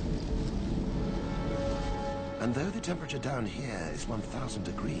 And though the temperature down here is 1,000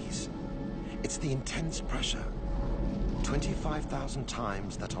 degrees, it's the intense pressure, 25,000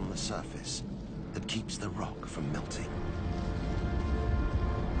 times that on the surface, that keeps the rock from melting.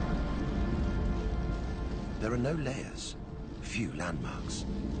 There are no layers, few landmarks.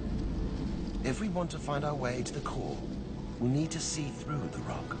 If we want to find our way to the core, we need to see through the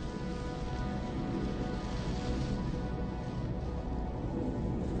rock.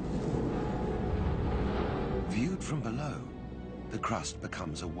 Viewed from below, the crust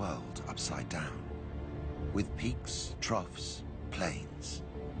becomes a world upside down, with peaks, troughs, plains.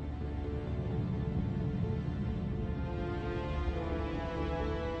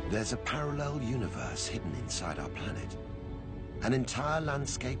 There's a parallel universe hidden inside our planet, an entire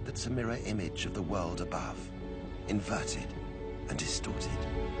landscape that's a mirror image of the world above, inverted and distorted.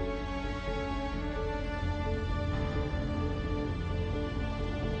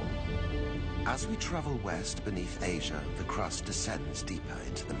 As we travel west beneath Asia, the crust descends deeper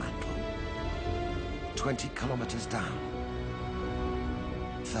into the mantle. 20 kilometers down,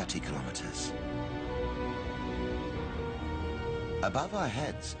 30 kilometers. Above our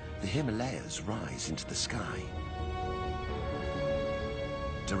heads, the Himalayas rise into the sky.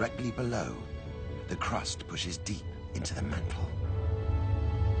 Directly below, the crust pushes deep into the mantle.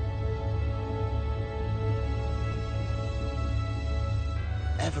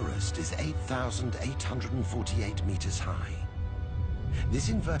 Everest is 8,848 meters high. This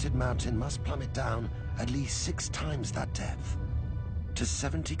inverted mountain must plummet down at least 6 times that depth, to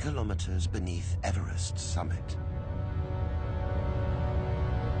 70 kilometers beneath Everest's summit.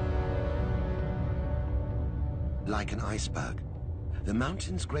 Like an iceberg, the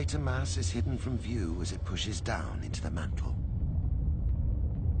mountain's greater mass is hidden from view as it pushes down into the mantle.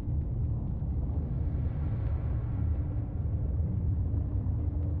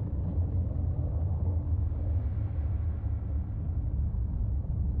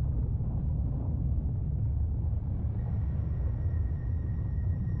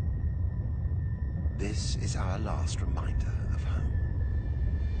 This is our last reminder of home.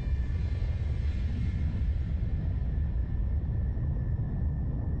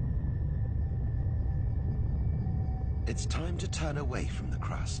 It's time to turn away from the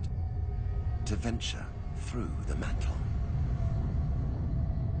crust, to venture through the mantle.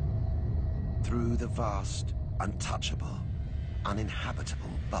 Through the vast, untouchable, uninhabitable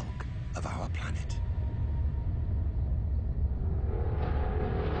bulk of our planet.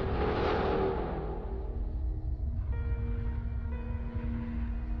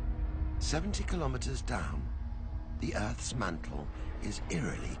 "70 kilometers down, the Earth's mantle is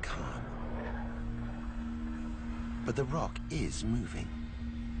eerily calm. But the rock is moving,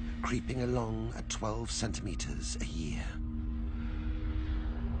 creeping along at 12 centimeters a year.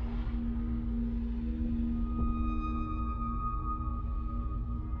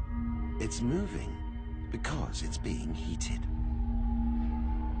 It's moving because it's being heated.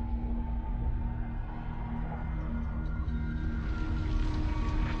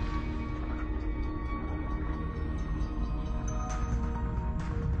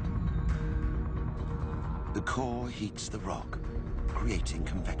 The core heats the rock, creating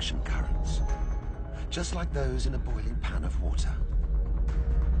convection currents, just like those in a boiling pan of water.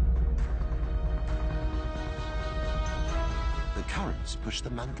 The currents push the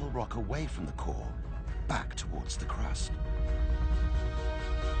mantle rock away from the core, back towards the crust.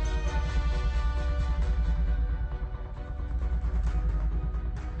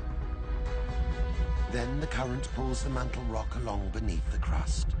 Then the current pulls the mantle rock along beneath the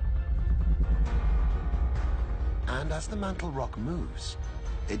crust. And as the mantle rock moves,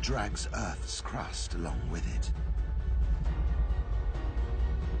 it drags Earth's crust along with it.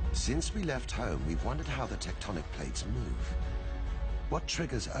 Since we left home, we've wondered how the tectonic plates move. What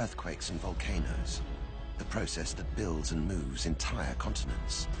triggers earthquakes and volcanoes? The process that builds and moves entire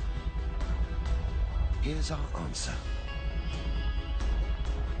continents. Here's our answer.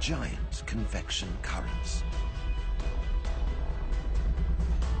 Giant convection currents.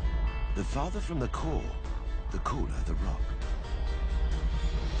 The farther from the core, the cooler the rock.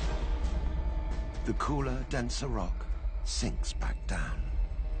 The cooler, denser rock sinks back down.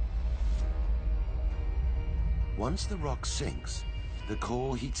 Once the rock sinks, the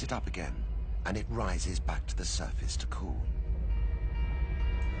core heats it up again, and it rises back to the surface to cool.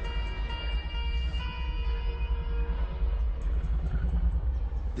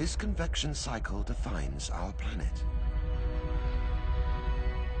 This convection cycle defines our planet.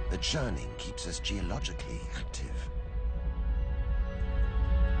 The churning keeps us geologically active.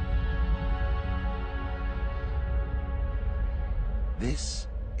 This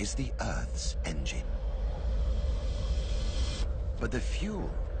is the Earth's engine. But the fuel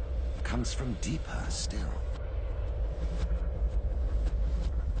comes from deeper still.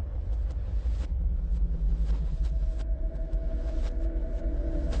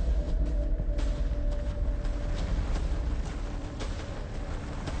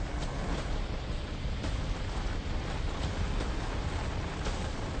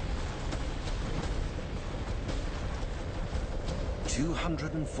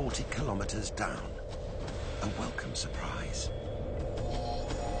 "240 kilometers down, a welcome surprise.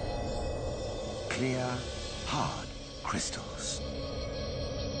 Clear, hard crystals.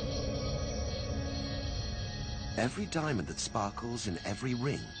 Every diamond that sparkles in every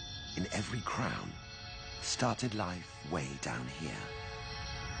ring, in every crown, started life way down here.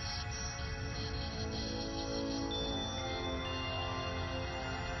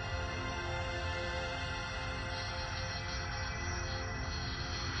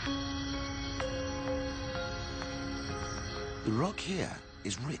 The rock here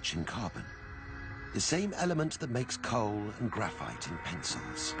is rich in carbon, the same element that makes coal and graphite in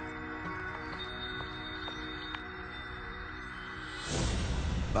pencils.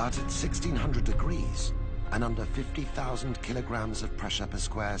 But at 1600 degrees and under 50,000 kilograms of pressure per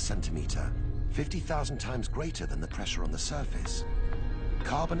square centimeter, 50,000 times greater than the pressure on the surface,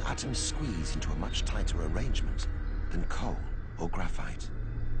 carbon atoms squeeze into a much tighter arrangement than coal or graphite.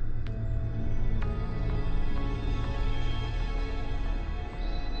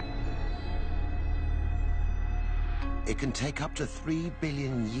 It can take up to 3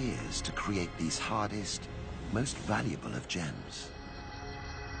 billion years to create these hardest, most valuable of gems.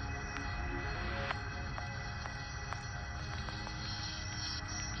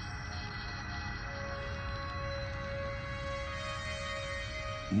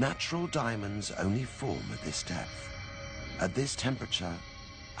 Natural diamonds only form at this depth, at this temperature,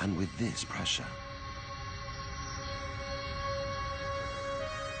 and with this pressure.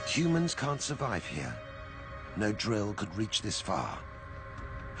 Humans can't survive here. No drill could reach this far.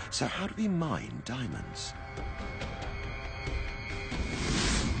 So how do we mine diamonds?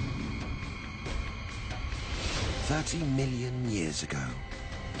 "30 million years ago,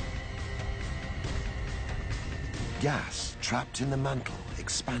 Gas trapped in the mantle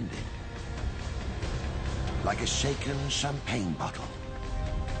expanded, like a shaken champagne bottle.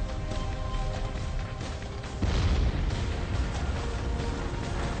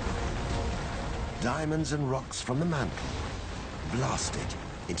 Diamonds and rocks from the mantle blasted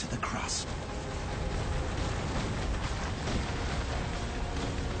into the crust.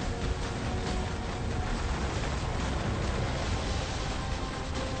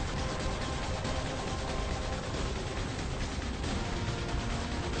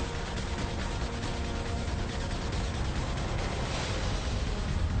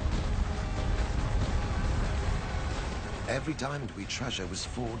 Every diamond we treasure was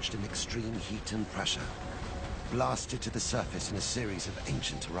forged in extreme heat and pressure, blasted to the surface in a series of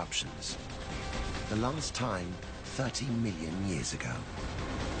ancient eruptions. The last time, 30 million years ago.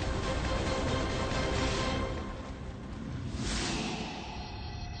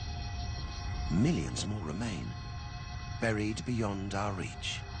 Millions more remain, buried beyond our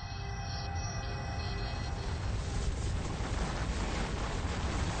reach.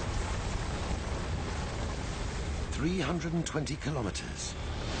 "320 kilometers.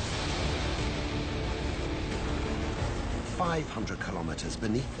 500 kilometers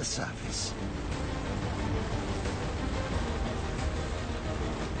beneath the surface.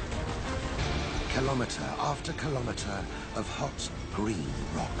 Kilometer after kilometer of hot green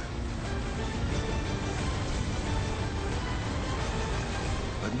rock.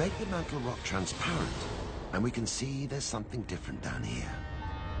 But make the mantle rock transparent, and we can see there's something different down here.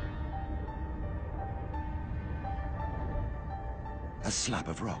 A slab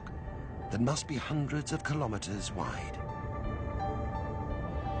of rock that must be hundreds of kilometers wide.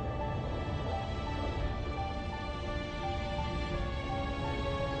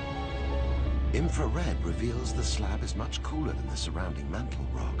 Infrared reveals the slab is much cooler than the surrounding mantle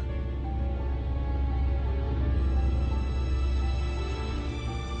rock.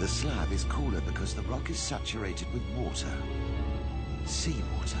 The slab is cooler because the rock is saturated with water,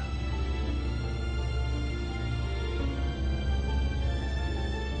 seawater.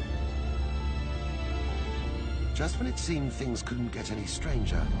 Just when it seemed things couldn't get any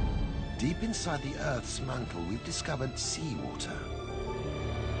stranger, deep inside the Earth's mantle, we've discovered seawater.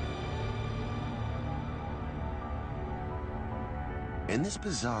 In this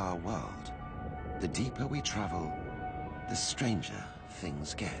bizarre world, the deeper we travel, the stranger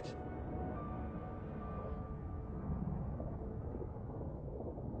things get.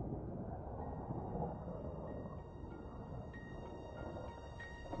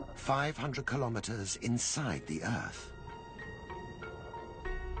 "500 kilometers inside the Earth.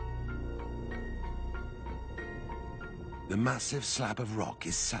 The massive slab of rock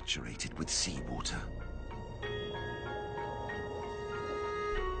is saturated with seawater.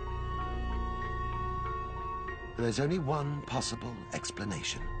 There's only one possible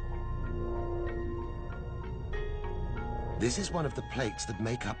explanation. This is one of the plates that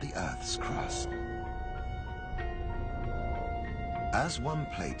make up the Earth's crust. As one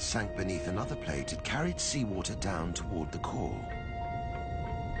plate sank beneath another plate, it carried seawater down toward the core.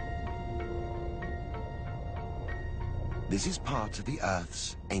 This is part of the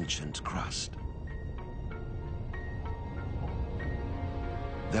Earth's ancient crust.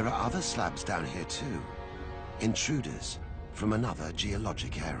 There are other slabs down here too, intruders from another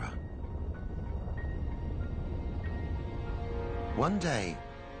geologic era. One day,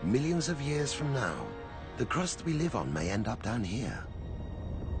 millions of years from now, the crust we live on may end up down here.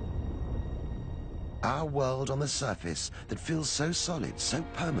 Our world on the surface that feels so solid, so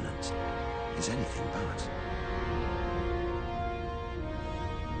permanent, is anything but.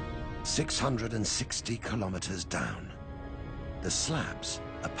 660 kilometers down, the slabs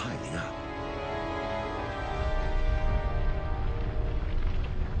are piling up.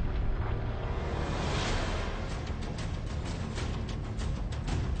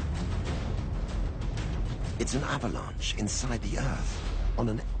 It's an avalanche inside the Earth on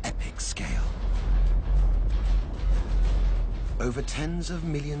an epic scale. Over tens of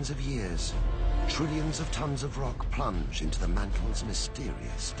millions of years, trillions of tons of rock plunge into the mantle's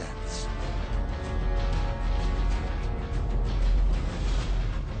mysterious depths.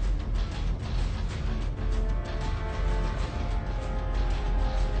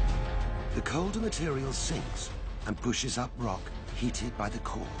 The colder material sinks and pushes up rock heated by the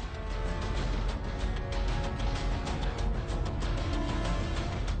core.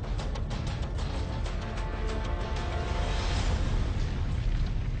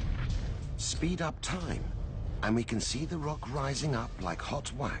 Speed up time, and we can see the rock rising up like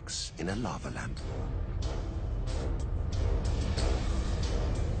hot wax in a lava lamp.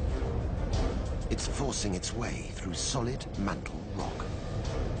 It's forcing its way through solid mantle rock,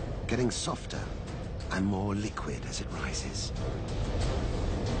 getting softer and more liquid as it rises.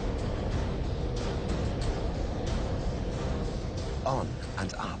 On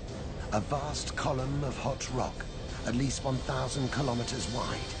and up, a vast column of hot rock, at least 1,000 kilometers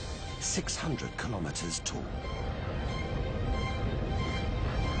wide, 600 kilometers tall.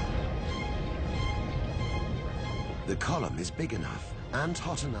 The column is big enough and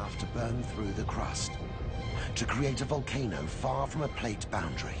hot enough to burn through the crust, to create a volcano far from a plate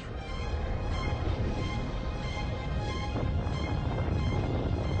boundary.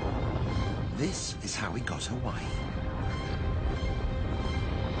 This is how we got Hawaii.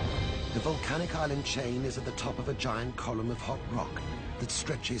 The volcanic island chain is at the top of a giant column of hot rock that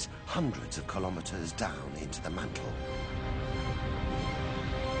stretches hundreds of kilometers down into the mantle.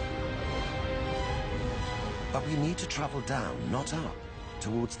 But we need to travel down, not up,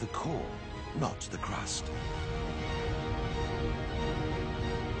 towards the core, not the crust.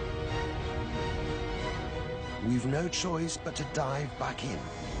 We've no choice but to dive back in,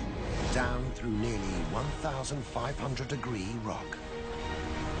 down through nearly 1,500-degree rock.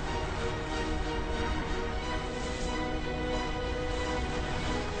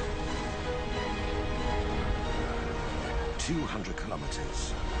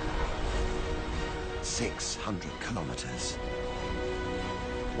 kilometers. 600 kilometers.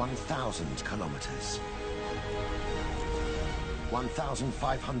 1,000 kilometers.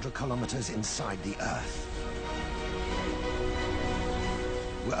 1,500 kilometers inside the Earth.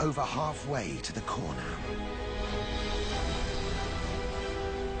 We're over halfway to the core now.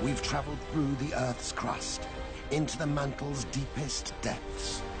 We've traveled through the Earth's crust, into the mantle's deepest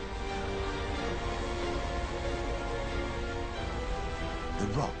depths. The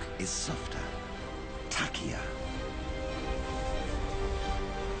rock is softer, tackier.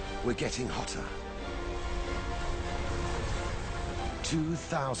 We're getting hotter.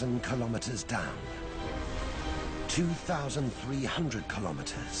 2,000 kilometers down. 2,300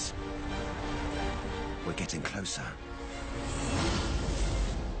 kilometers. We're getting closer.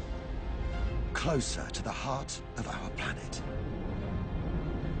 Closer to the heart of our planet.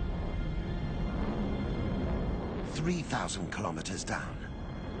 3,000 kilometers down.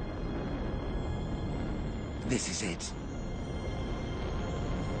 This is it.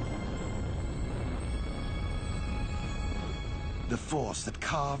 The force that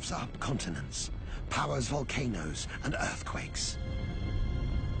carves up continents, powers volcanoes and earthquakes.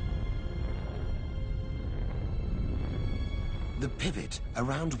 The pivot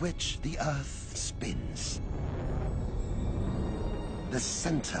around which the Earth spins. The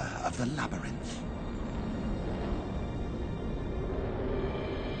center of the labyrinth.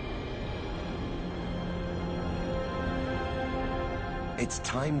 It's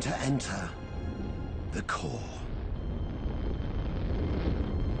time to enter the core.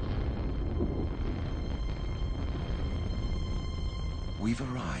 We've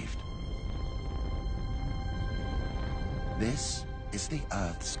arrived. This is the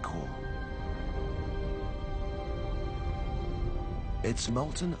Earth's core. It's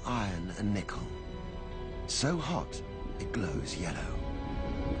molten iron and nickel. So hot, it glows yellow.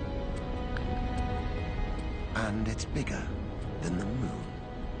 And it's bigger than the moon.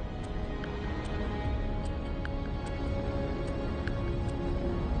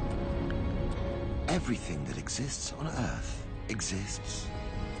 Everything that exists on Earth exists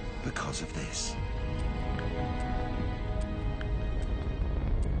because of this.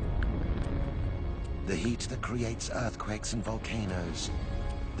 The heat that creates earthquakes and volcanoes,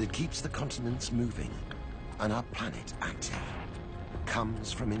 that keeps the continents moving and our planet active,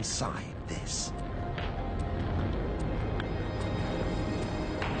 comes from inside this.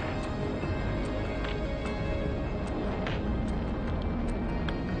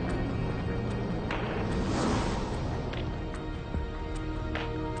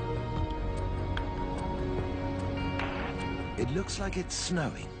 It looks like it's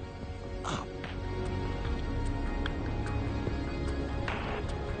snowing. Up.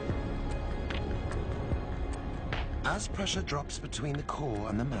 As pressure drops between the core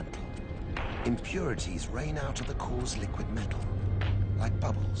and the mantle, impurities rain out of the core's liquid metal, like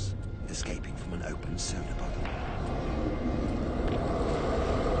bubbles escaping from an open soda bottle.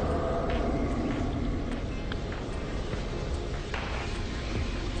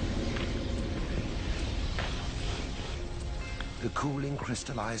 The cooling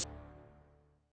crystallized